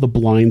how all the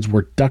blinds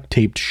were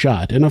duct-taped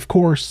shut, and of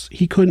course,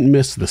 he couldn't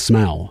miss the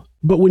smell.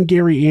 But when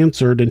Gary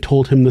answered and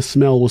told him the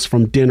smell was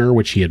from dinner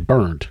which he had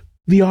burnt,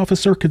 the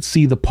officer could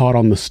see the pot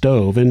on the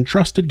stove and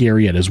trusted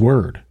Gary at his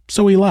word,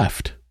 so he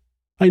left.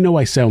 I know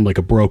I sound like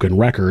a broken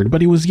record,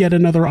 but it was yet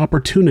another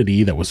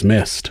opportunity that was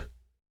missed.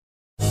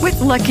 With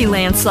Lucky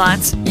Land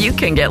Slots, you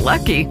can get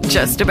lucky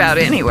just about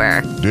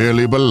anywhere.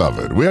 Dearly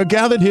beloved, we are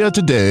gathered here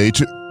today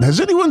to... Has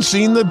anyone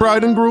seen the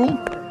bride and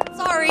groom?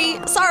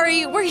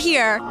 Sorry, we're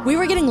here. We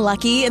were getting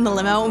lucky in the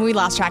limo and we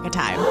lost track of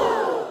time.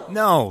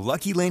 No,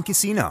 Lucky Land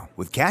Casino,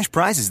 with cash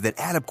prizes that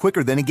add up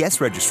quicker than a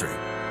guest registry.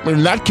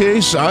 In that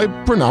case, I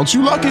pronounce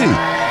you lucky.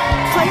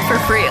 Play for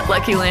free at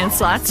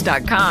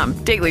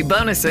LuckyLandSlots.com. Daily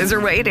bonuses are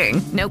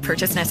waiting. No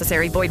purchase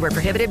necessary. Void where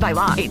prohibited by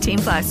law.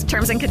 18+.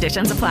 Terms and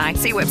conditions apply.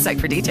 See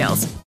website for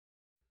details.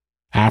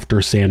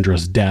 After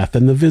Sandra's death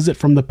and the visit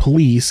from the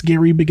police,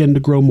 Gary began to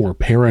grow more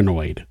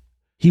paranoid.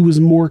 He was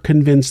more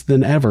convinced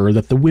than ever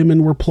that the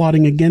women were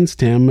plotting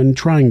against him and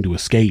trying to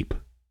escape.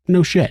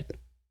 No shit.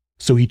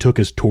 So he took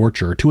his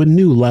torture to a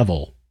new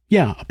level.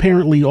 Yeah,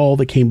 apparently all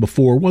that came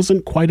before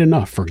wasn't quite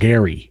enough for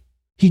Gary.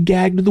 He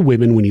gagged the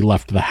women when he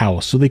left the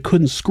house so they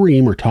couldn't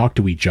scream or talk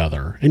to each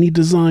other, and he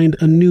designed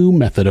a new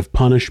method of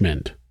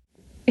punishment.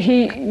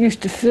 He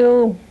used to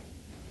fill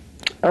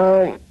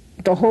the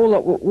hole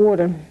up with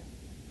water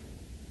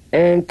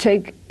and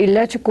take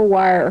electrical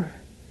wire,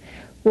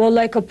 well,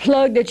 like a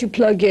plug that you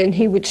plug in.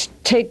 He would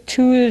strip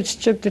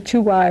the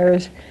two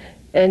wires,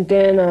 and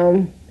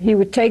then he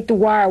would take the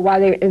wire while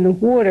they were in the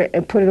water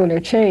and put it on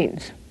their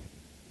chains.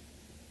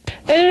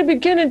 And in the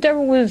beginning,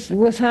 Deborah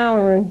was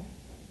hollering.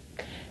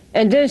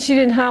 And then she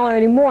didn't holler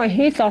anymore, and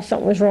he thought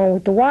something was wrong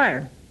with the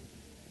wire.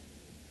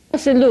 I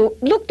said,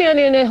 look down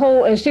there in that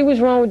hole and see what's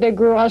wrong with that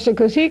girl. I said,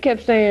 because she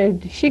keeps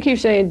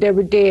saying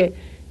Deborah dead,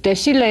 that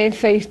she laying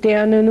face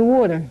down in the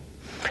water.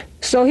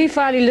 So he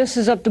finally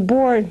lifts up the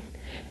board,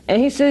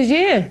 and he says,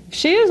 yeah,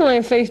 she is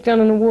laying face down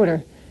in the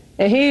water.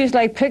 And he's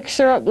like, picks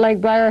her up like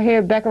by her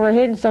hair, back of her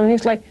head and something.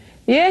 He's like,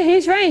 yeah,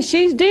 he's right,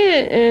 she's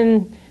dead.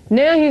 And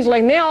now he's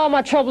like, now all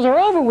my troubles are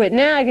over with.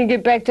 Now I can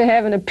get back to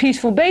having a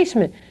peaceful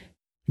basement.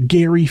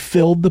 Gary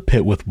filled the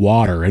pit with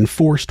water and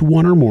forced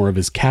one or more of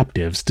his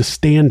captives to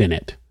stand in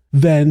it.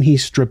 Then he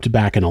stripped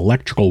back an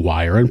electrical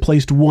wire and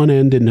placed one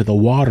end into the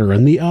water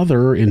and the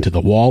other into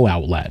the wall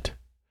outlet.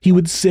 He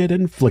would sit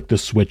and flick the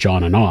switch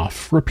on and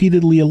off,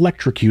 repeatedly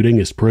electrocuting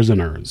his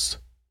prisoners.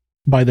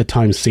 By the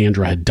time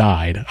Sandra had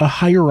died, a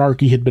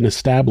hierarchy had been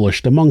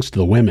established amongst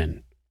the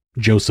women.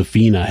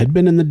 Josephina had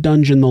been in the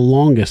dungeon the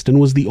longest and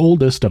was the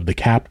oldest of the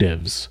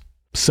captives.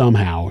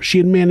 Somehow, she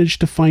had managed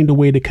to find a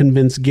way to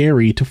convince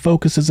Gary to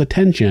focus his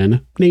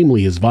attention,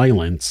 namely his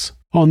violence,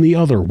 on the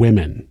other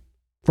women.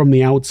 From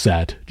the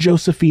outset,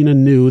 Josephina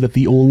knew that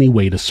the only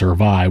way to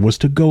survive was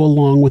to go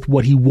along with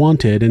what he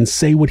wanted and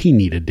say what he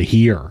needed to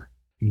hear.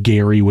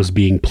 Gary was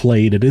being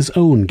played at his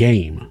own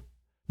game.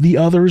 The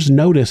others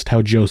noticed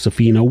how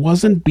Josephina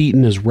wasn't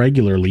beaten as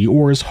regularly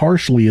or as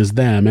harshly as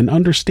them, and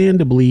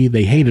understandably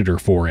they hated her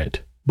for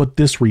it. But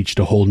this reached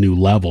a whole new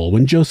level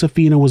when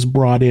Josephina was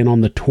brought in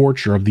on the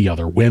torture of the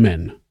other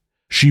women.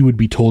 She would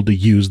be told to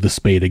use the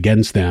spade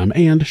against them,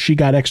 and she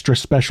got extra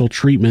special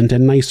treatment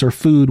and nicer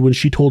food when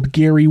she told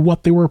Gary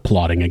what they were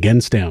plotting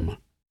against him.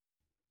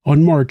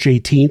 On March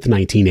 18,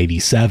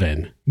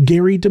 1987,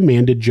 Gary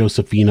demanded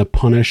Josephina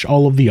punish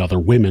all of the other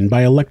women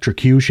by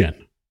electrocution.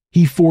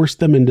 He forced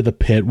them into the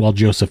pit while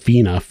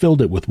Josephina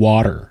filled it with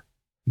water.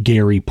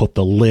 Gary put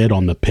the lid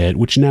on the pit,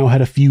 which now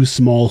had a few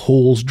small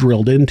holes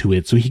drilled into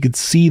it so he could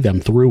see them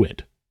through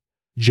it.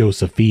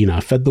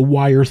 Josephina fed the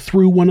wire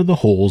through one of the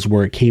holes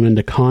where it came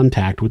into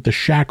contact with the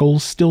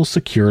shackles still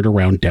secured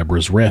around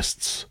Deborah's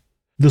wrists.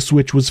 The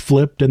switch was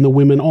flipped and the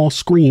women all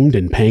screamed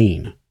in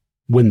pain.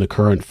 When the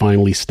current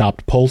finally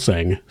stopped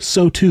pulsing,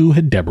 so too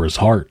had Deborah's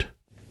heart.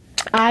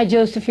 I,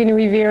 Josephina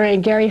Rivera,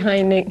 and Gary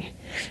Heidnik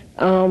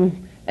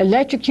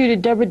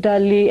electrocuted Deborah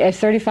Dudley at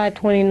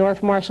 3520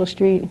 North Marshall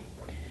Street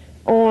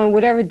on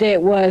whatever day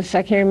it was.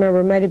 I can't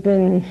remember. It might have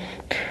been,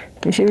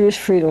 she was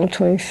freed on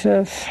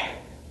 25th.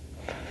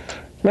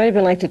 Might have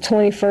been like the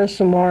 21st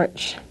of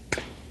March,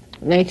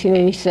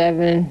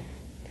 1987,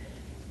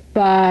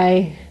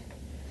 by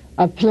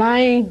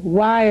applying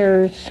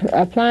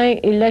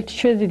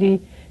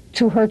electricity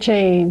to her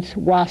chains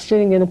while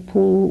sitting in a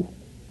pool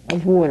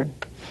of water.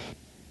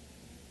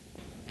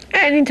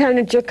 Anytime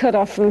that you're cut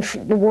off from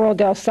the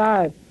world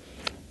outside,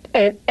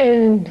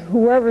 and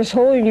whoever's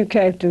holding you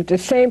captive, the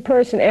same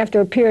person after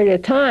a period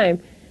of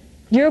time,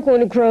 you're going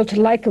to grow to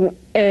like him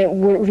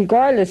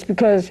regardless,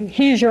 because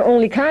he's your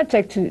only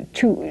contact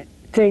to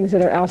things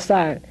that are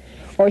outside,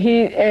 or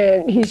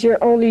he's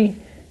your only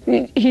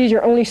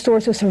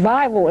source of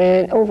survival.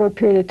 And over a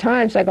period of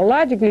time,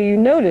 psychologically, you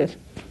notice,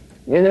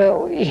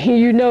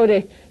 you know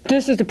that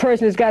this is the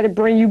person that's got to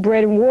bring you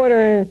bread and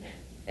water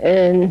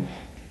and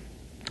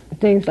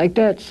things like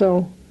that.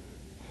 So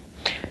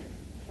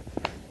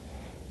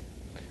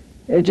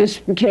it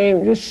just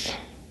became just,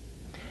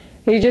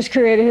 he just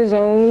created his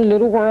own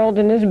little world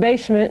in his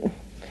basement,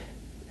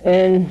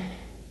 and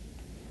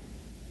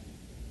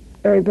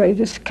everybody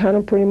just kind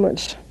of pretty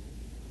much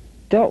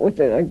dealt with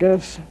it, I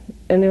guess,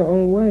 in their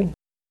own way.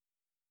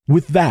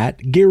 With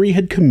that, Gary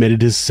had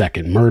committed his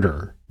second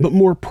murder, but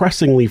more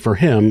pressingly for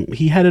him,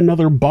 he had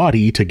another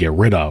body to get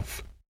rid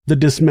of. The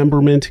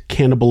dismemberment,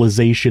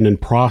 cannibalization, and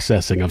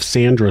processing of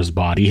Sandra's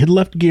body had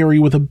left Gary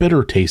with a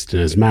bitter taste in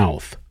his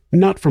mouth.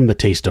 Not from the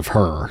taste of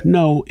her,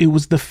 no, it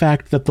was the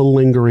fact that the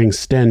lingering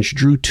stench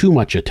drew too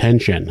much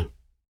attention.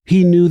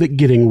 He knew that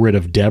getting rid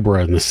of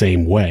Deborah in the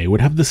same way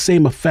would have the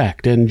same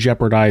effect and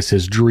jeopardize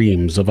his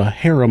dreams of a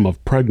harem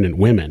of pregnant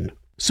women.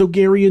 So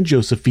Gary and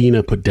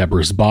Josephina put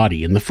Deborah's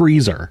body in the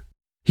freezer.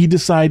 He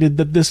decided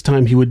that this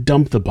time he would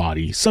dump the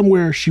body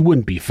somewhere she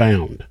wouldn't be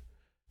found.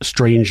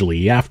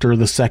 Strangely, after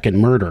the second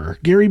murder,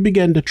 Gary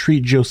began to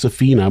treat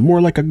Josephina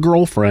more like a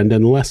girlfriend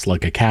and less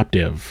like a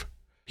captive.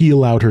 He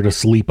allowed her to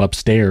sleep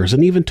upstairs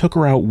and even took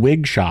her out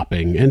wig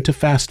shopping and to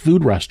fast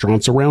food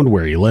restaurants around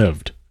where he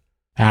lived.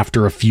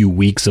 After a few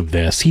weeks of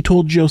this, he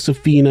told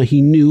Josephina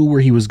he knew where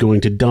he was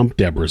going to dump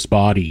Deborah's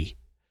body.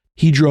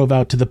 He drove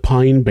out to the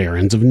Pine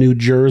Barrens of New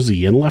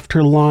Jersey and left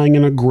her lying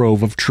in a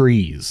grove of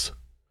trees.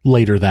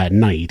 Later that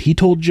night, he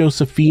told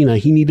Josephina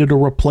he needed a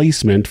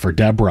replacement for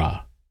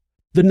Deborah.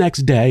 The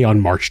next day, on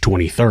March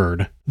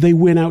 23rd, they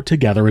went out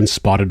together and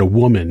spotted a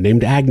woman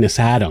named Agnes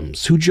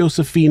Adams, who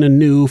Josephina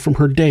knew from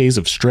her days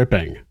of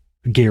stripping.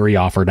 Gary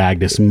offered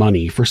Agnes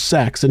money for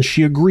sex, and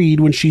she agreed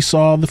when she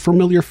saw the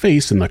familiar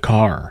face in the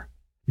car.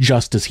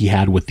 Just as he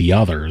had with the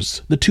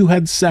others, the two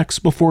had sex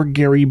before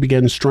Gary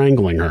began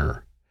strangling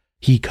her.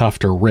 He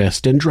cuffed her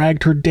wrist and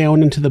dragged her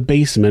down into the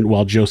basement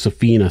while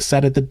Josephina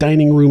sat at the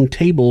dining room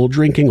table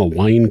drinking a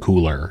wine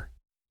cooler.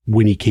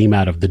 When he came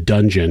out of the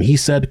dungeon, he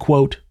said,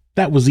 quote,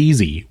 "That was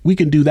easy. We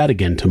can do that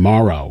again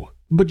tomorrow."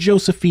 But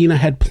Josephina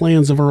had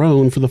plans of her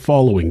own for the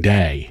following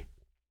day.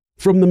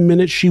 From the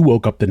minute she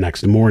woke up the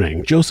next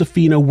morning,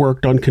 Josephina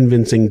worked on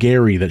convincing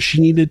Gary that she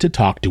needed to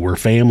talk to her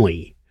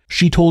family.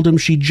 She told him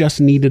she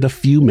just needed a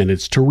few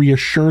minutes to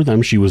reassure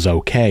them she was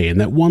okay, and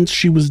that once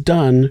she was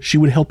done, she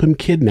would help him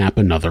kidnap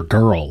another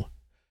girl.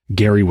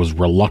 Gary was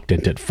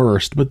reluctant at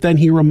first, but then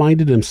he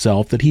reminded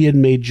himself that he had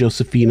made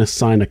Josephina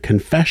sign a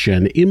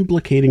confession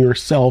implicating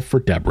herself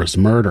for Deborah's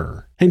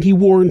murder, and he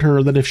warned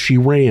her that if she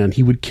ran,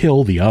 he would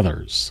kill the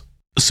others.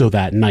 So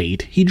that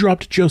night, he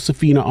dropped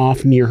Josephina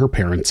off near her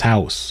parents'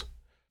 house.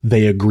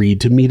 They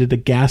agreed to meet at a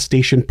gas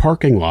station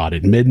parking lot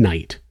at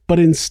midnight, but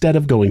instead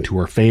of going to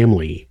her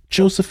family,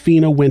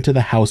 Josephina went to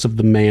the house of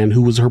the man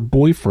who was her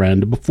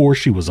boyfriend before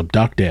she was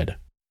abducted.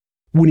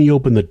 When he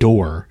opened the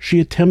door, she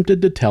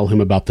attempted to tell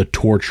him about the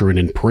torture and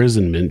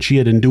imprisonment she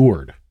had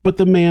endured, but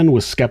the man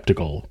was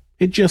skeptical.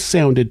 It just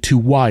sounded too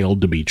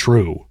wild to be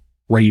true.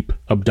 Rape,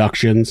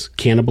 abductions,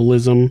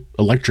 cannibalism,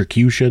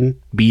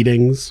 electrocution,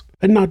 beatings,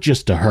 and not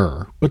just to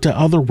her, but to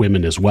other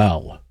women as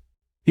well.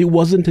 It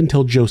wasn't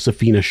until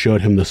Josephina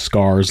showed him the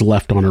scars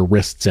left on her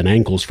wrists and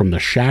ankles from the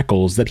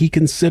shackles that he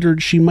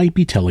considered she might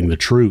be telling the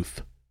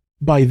truth.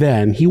 By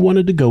then, he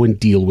wanted to go and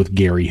deal with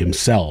Gary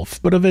himself,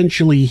 but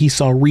eventually he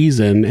saw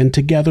reason and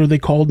together they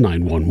called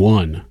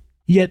 911.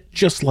 Yet,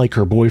 just like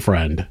her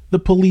boyfriend, the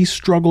police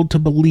struggled to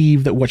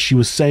believe that what she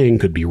was saying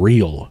could be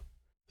real.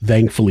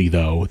 Thankfully,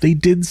 though, they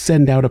did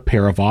send out a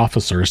pair of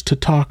officers to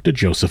talk to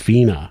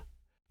Josephina.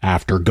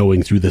 After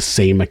going through the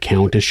same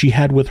account as she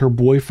had with her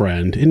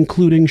boyfriend,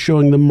 including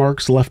showing the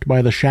marks left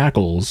by the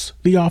shackles,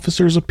 the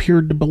officers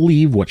appeared to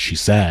believe what she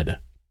said.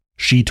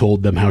 She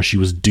told them how she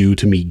was due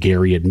to meet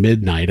Gary at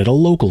midnight at a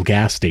local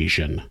gas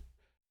station.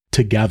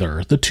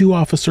 Together, the two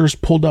officers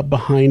pulled up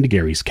behind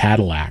Gary's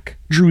Cadillac,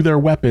 drew their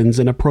weapons,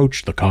 and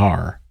approached the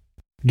car.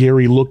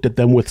 Gary looked at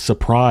them with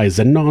surprise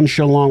and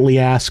nonchalantly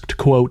asked,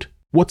 quote,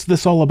 "What's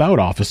this all about,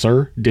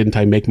 officer? Didn't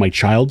I make my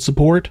child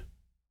support?"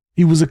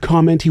 It was a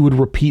comment he would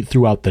repeat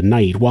throughout the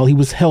night while he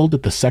was held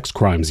at the sex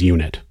crimes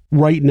unit,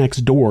 right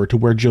next door to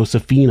where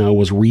Josephina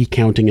was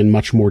recounting in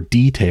much more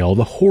detail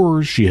the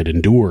horrors she had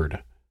endured.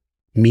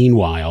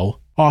 Meanwhile,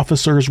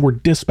 officers were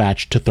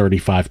dispatched to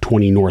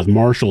 3520 North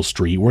Marshall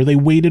Street where they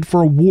waited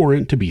for a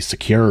warrant to be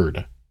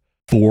secured.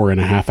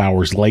 4.5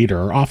 hours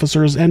later,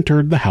 officers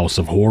entered the House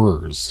of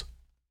Horrors.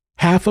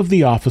 Half of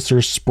the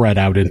officers spread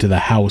out into the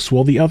house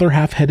while the other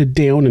half headed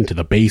down into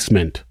the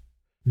basement.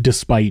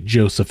 Despite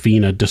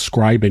Josephina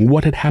describing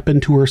what had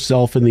happened to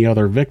herself and the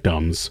other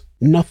victims,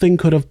 nothing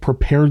could have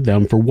prepared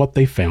them for what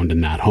they found in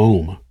that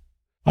home.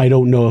 I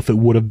don't know if it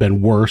would have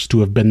been worse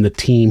to have been the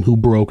team who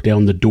broke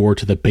down the door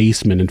to the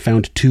basement and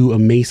found two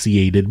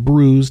emaciated,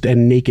 bruised,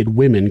 and naked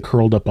women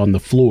curled up on the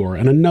floor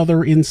and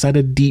another inside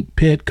a deep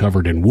pit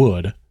covered in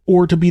wood,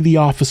 or to be the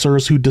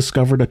officers who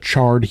discovered a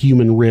charred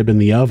human rib in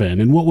the oven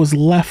and what was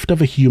left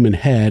of a human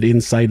head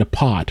inside a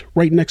pot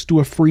right next to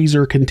a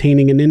freezer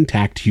containing an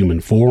intact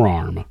human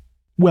forearm.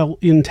 Well,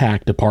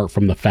 intact apart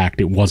from the fact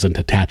it wasn't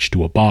attached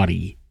to a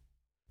body.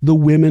 The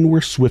women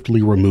were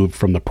swiftly removed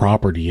from the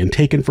property and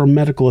taken for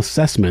medical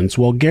assessments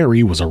while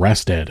Gary was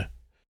arrested.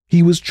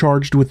 He was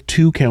charged with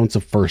 2 counts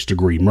of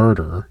first-degree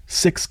murder,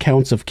 6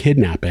 counts of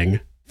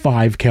kidnapping,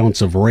 5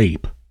 counts of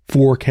rape,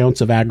 4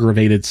 counts of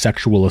aggravated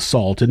sexual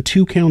assault, and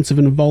 2 counts of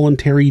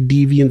involuntary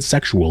deviant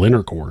sexual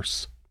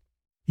intercourse.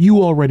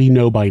 You already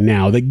know by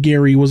now that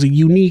Gary was a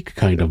unique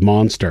kind of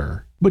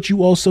monster, but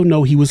you also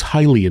know he was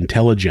highly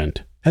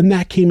intelligent, and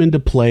that came into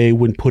play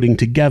when putting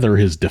together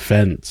his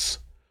defense.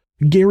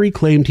 Gary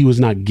claimed he was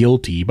not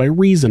guilty by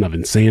reason of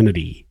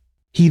insanity.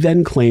 He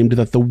then claimed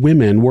that the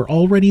women were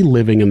already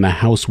living in the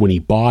house when he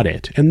bought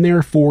it, and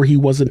therefore he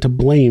wasn't to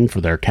blame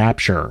for their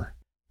capture.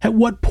 At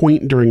what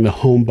point during the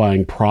home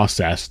buying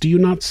process do you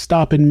not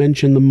stop and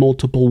mention the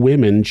multiple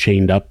women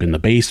chained up in the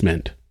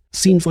basement?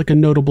 Seems like a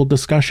notable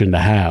discussion to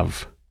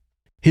have.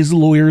 His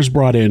lawyers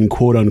brought in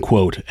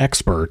quote-unquote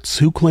experts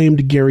who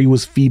claimed Gary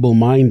was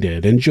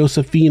feeble-minded and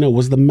Josephina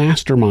was the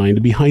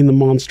mastermind behind the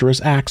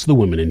monstrous acts the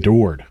women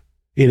endured.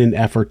 In an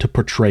effort to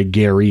portray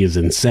Gary as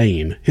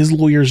insane, his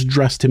lawyers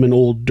dressed him in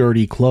old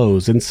dirty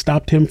clothes and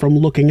stopped him from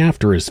looking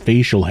after his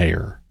facial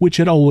hair, which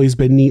had always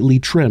been neatly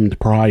trimmed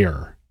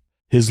prior.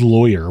 His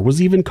lawyer was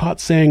even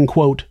caught saying,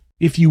 quote,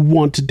 "If you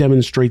want to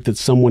demonstrate that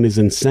someone is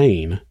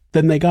insane,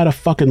 then they gotta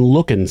fucking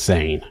look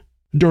insane."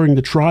 During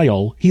the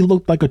trial, he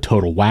looked like a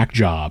total whack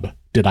job.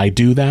 Did I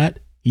do that?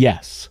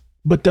 Yes.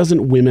 But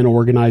doesn't women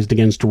organized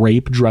against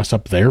rape dress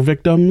up their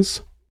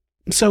victims?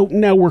 So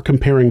now we're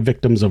comparing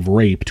victims of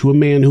rape to a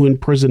man who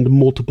imprisoned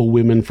multiple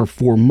women for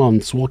 4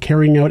 months while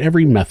carrying out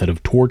every method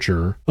of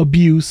torture,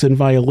 abuse, and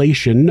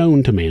violation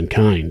known to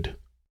mankind.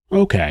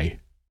 Okay.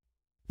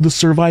 The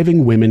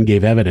surviving women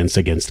gave evidence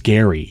against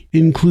Gary,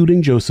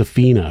 including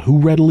Josephina, who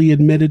readily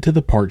admitted to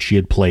the part she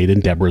had played in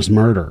Deborah's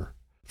murder.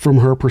 From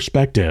her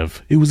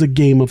perspective, it was a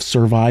game of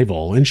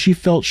survival, and she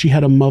felt she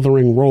had a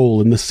mothering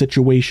role in the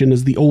situation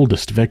as the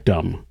oldest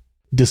victim.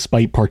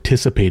 Despite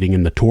participating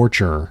in the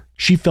torture,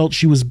 she felt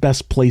she was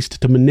best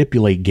placed to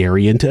manipulate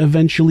Gary into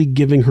eventually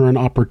giving her an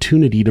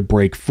opportunity to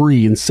break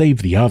free and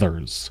save the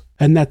others.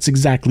 And that's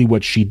exactly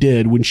what she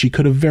did when she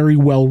could have very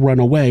well run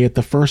away at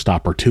the first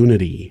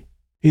opportunity.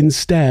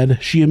 Instead,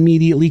 she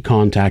immediately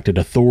contacted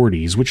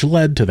authorities, which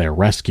led to their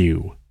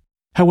rescue.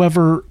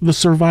 However, the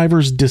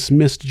survivors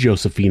dismissed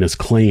Josephina's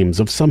claims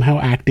of somehow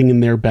acting in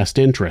their best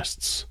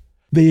interests.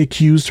 They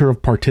accused her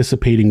of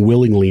participating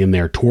willingly in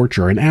their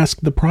torture and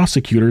asked the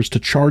prosecutors to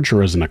charge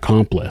her as an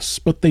accomplice,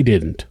 but they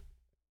didn't.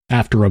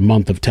 After a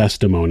month of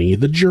testimony,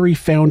 the jury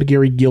found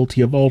Gary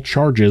guilty of all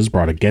charges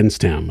brought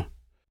against him.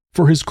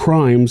 For his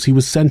crimes, he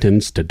was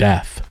sentenced to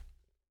death.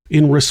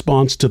 In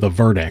response to the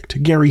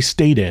verdict, Gary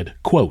stated,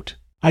 quote,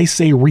 "I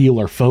say real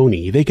or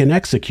phony, they can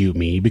execute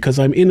me because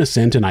I'm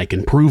innocent and I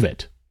can prove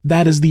it.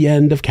 That is the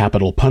end of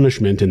capital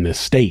punishment in this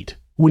state.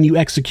 When you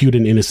execute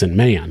an innocent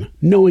man,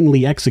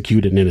 knowingly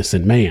execute an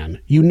innocent man,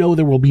 you know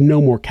there will be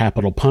no more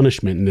capital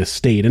punishment in this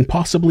state and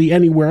possibly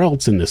anywhere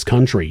else in this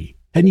country.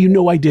 And you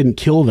know I didn't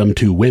kill them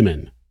 2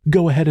 women.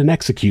 Go ahead and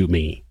execute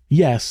me.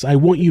 Yes, I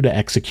want you to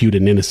execute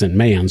an innocent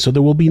man so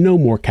there will be no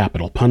more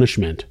capital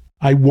punishment.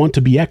 I want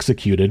to be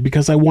executed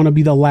because I want to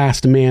be the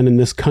last man in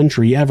this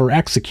country ever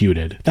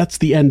executed. That's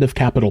the end of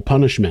capital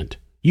punishment.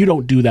 You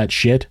don't do that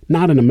shit,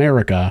 not in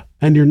America,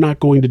 and you're not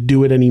going to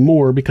do it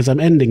anymore because I'm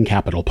ending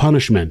capital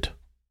punishment."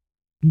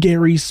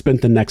 Gary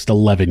spent the next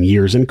 11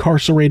 years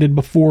incarcerated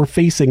before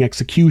facing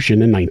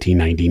execution in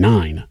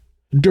 1999.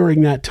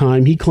 During that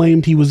time, he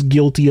claimed he was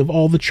guilty of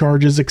all the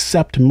charges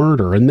except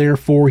murder and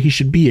therefore he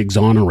should be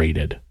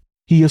exonerated.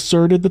 He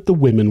asserted that the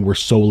women were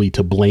solely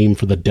to blame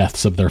for the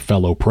deaths of their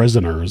fellow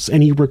prisoners,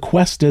 and he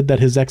requested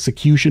that his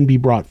execution be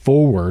brought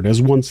forward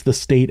as once the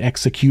state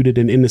executed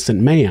an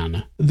innocent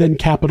man, then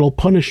capital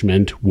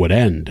punishment would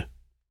end.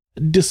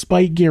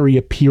 Despite Gary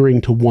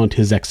appearing to want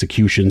his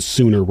execution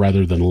sooner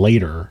rather than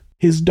later,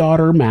 his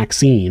daughter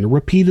Maxine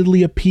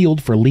repeatedly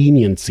appealed for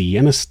leniency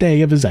and a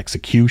stay of his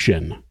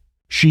execution.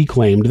 She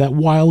claimed that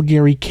while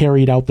Gary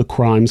carried out the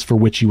crimes for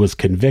which he was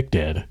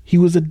convicted, he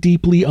was a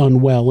deeply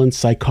unwell and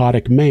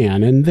psychotic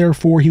man and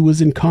therefore he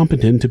was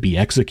incompetent to be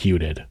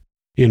executed.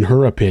 In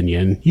her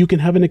opinion, you can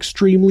have an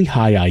extremely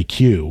high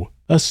IQ,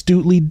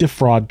 astutely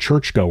defraud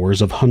churchgoers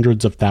of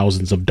hundreds of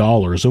thousands of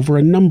dollars over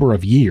a number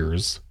of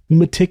years,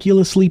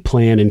 meticulously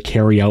plan and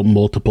carry out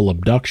multiple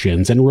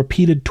abductions and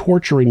repeated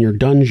torture in your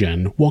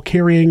dungeon while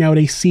carrying out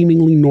a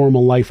seemingly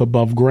normal life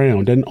above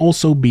ground and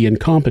also be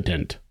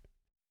incompetent.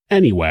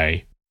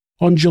 Anyway,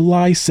 on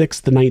July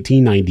 6,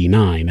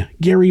 1999,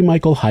 Gary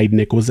Michael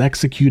Heidnik was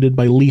executed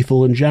by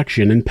lethal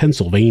injection in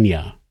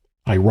Pennsylvania.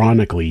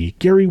 Ironically,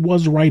 Gary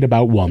was right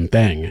about one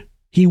thing.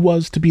 He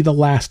was to be the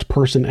last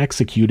person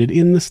executed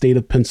in the state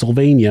of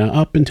Pennsylvania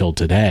up until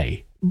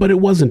today, but it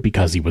wasn't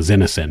because he was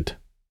innocent.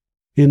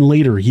 In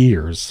later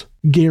years,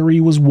 Gary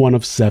was one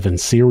of 7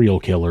 serial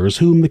killers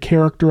whom the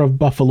character of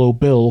Buffalo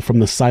Bill from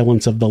The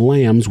Silence of the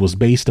Lambs was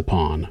based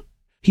upon.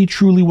 He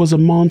truly was a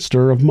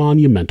monster of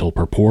monumental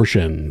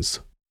proportions.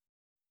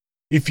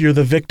 If you're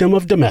the victim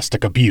of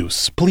domestic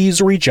abuse,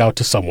 please reach out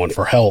to someone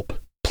for help.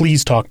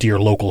 Please talk to your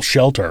local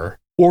shelter,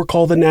 or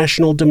call the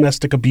National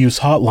Domestic Abuse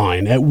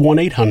Hotline at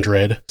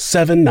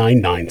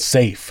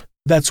 1-800-799-SAFE.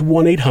 That's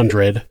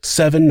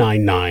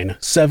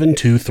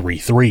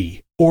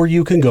 1-800-799-7233. Or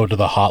you can go to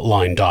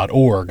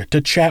thehotline.org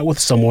to chat with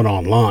someone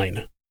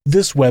online.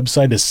 This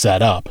website is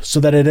set up so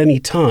that at any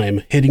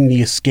time, hitting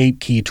the escape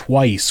key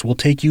twice will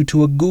take you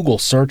to a Google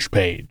search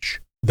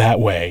page. That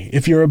way,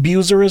 if your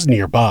abuser is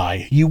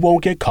nearby, you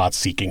won't get caught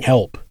seeking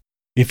help.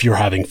 If you're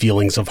having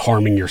feelings of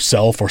harming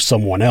yourself or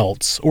someone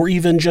else, or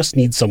even just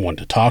need someone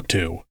to talk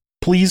to,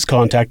 please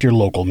contact your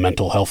local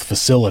mental health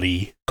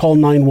facility, call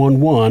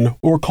 911,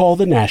 or call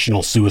the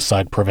National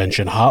Suicide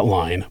Prevention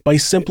Hotline by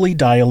simply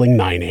dialing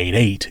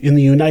 988 in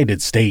the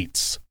United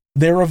States.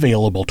 They're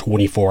available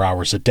 24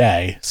 hours a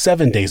day,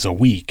 7 days a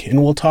week,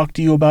 and will talk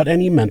to you about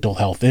any mental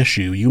health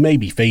issue you may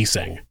be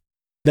facing.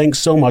 Thanks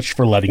so much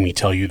for letting me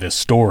tell you this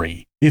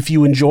story. If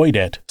you enjoyed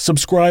it,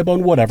 subscribe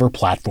on whatever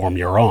platform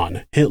you're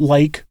on, hit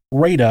like,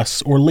 rate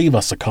us, or leave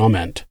us a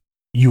comment.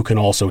 You can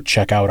also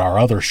check out our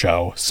other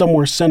show,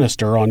 Somewhere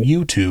Sinister, on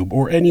YouTube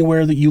or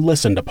anywhere that you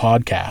listen to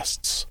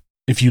podcasts.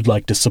 If you'd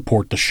like to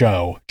support the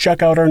show,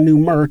 check out our new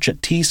merch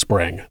at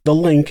Teespring. The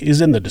link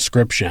is in the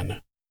description.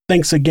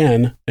 Thanks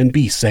again, and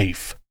be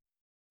safe.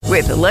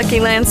 With the Lucky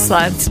Land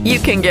Slots, you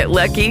can get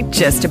lucky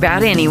just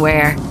about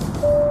anywhere.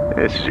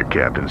 This is your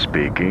captain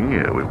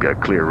speaking. We've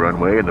got clear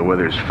runway and the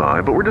weather's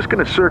fine, but we're just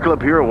going to circle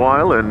up here a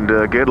while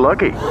and get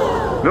lucky.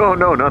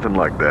 No, nothing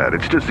like that.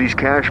 It's just these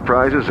cash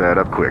prizes add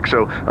up quick.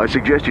 So I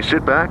suggest you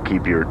sit back,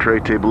 keep your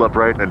tray table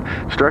upright, and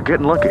start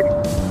getting lucky.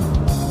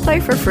 Play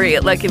for free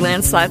at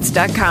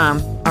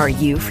LuckyLandSlots.com. Are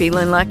you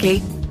feeling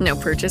lucky? No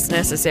purchase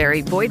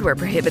necessary. Void where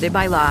prohibited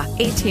by law.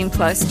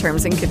 18+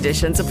 terms and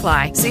conditions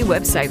apply. See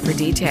website for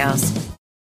details.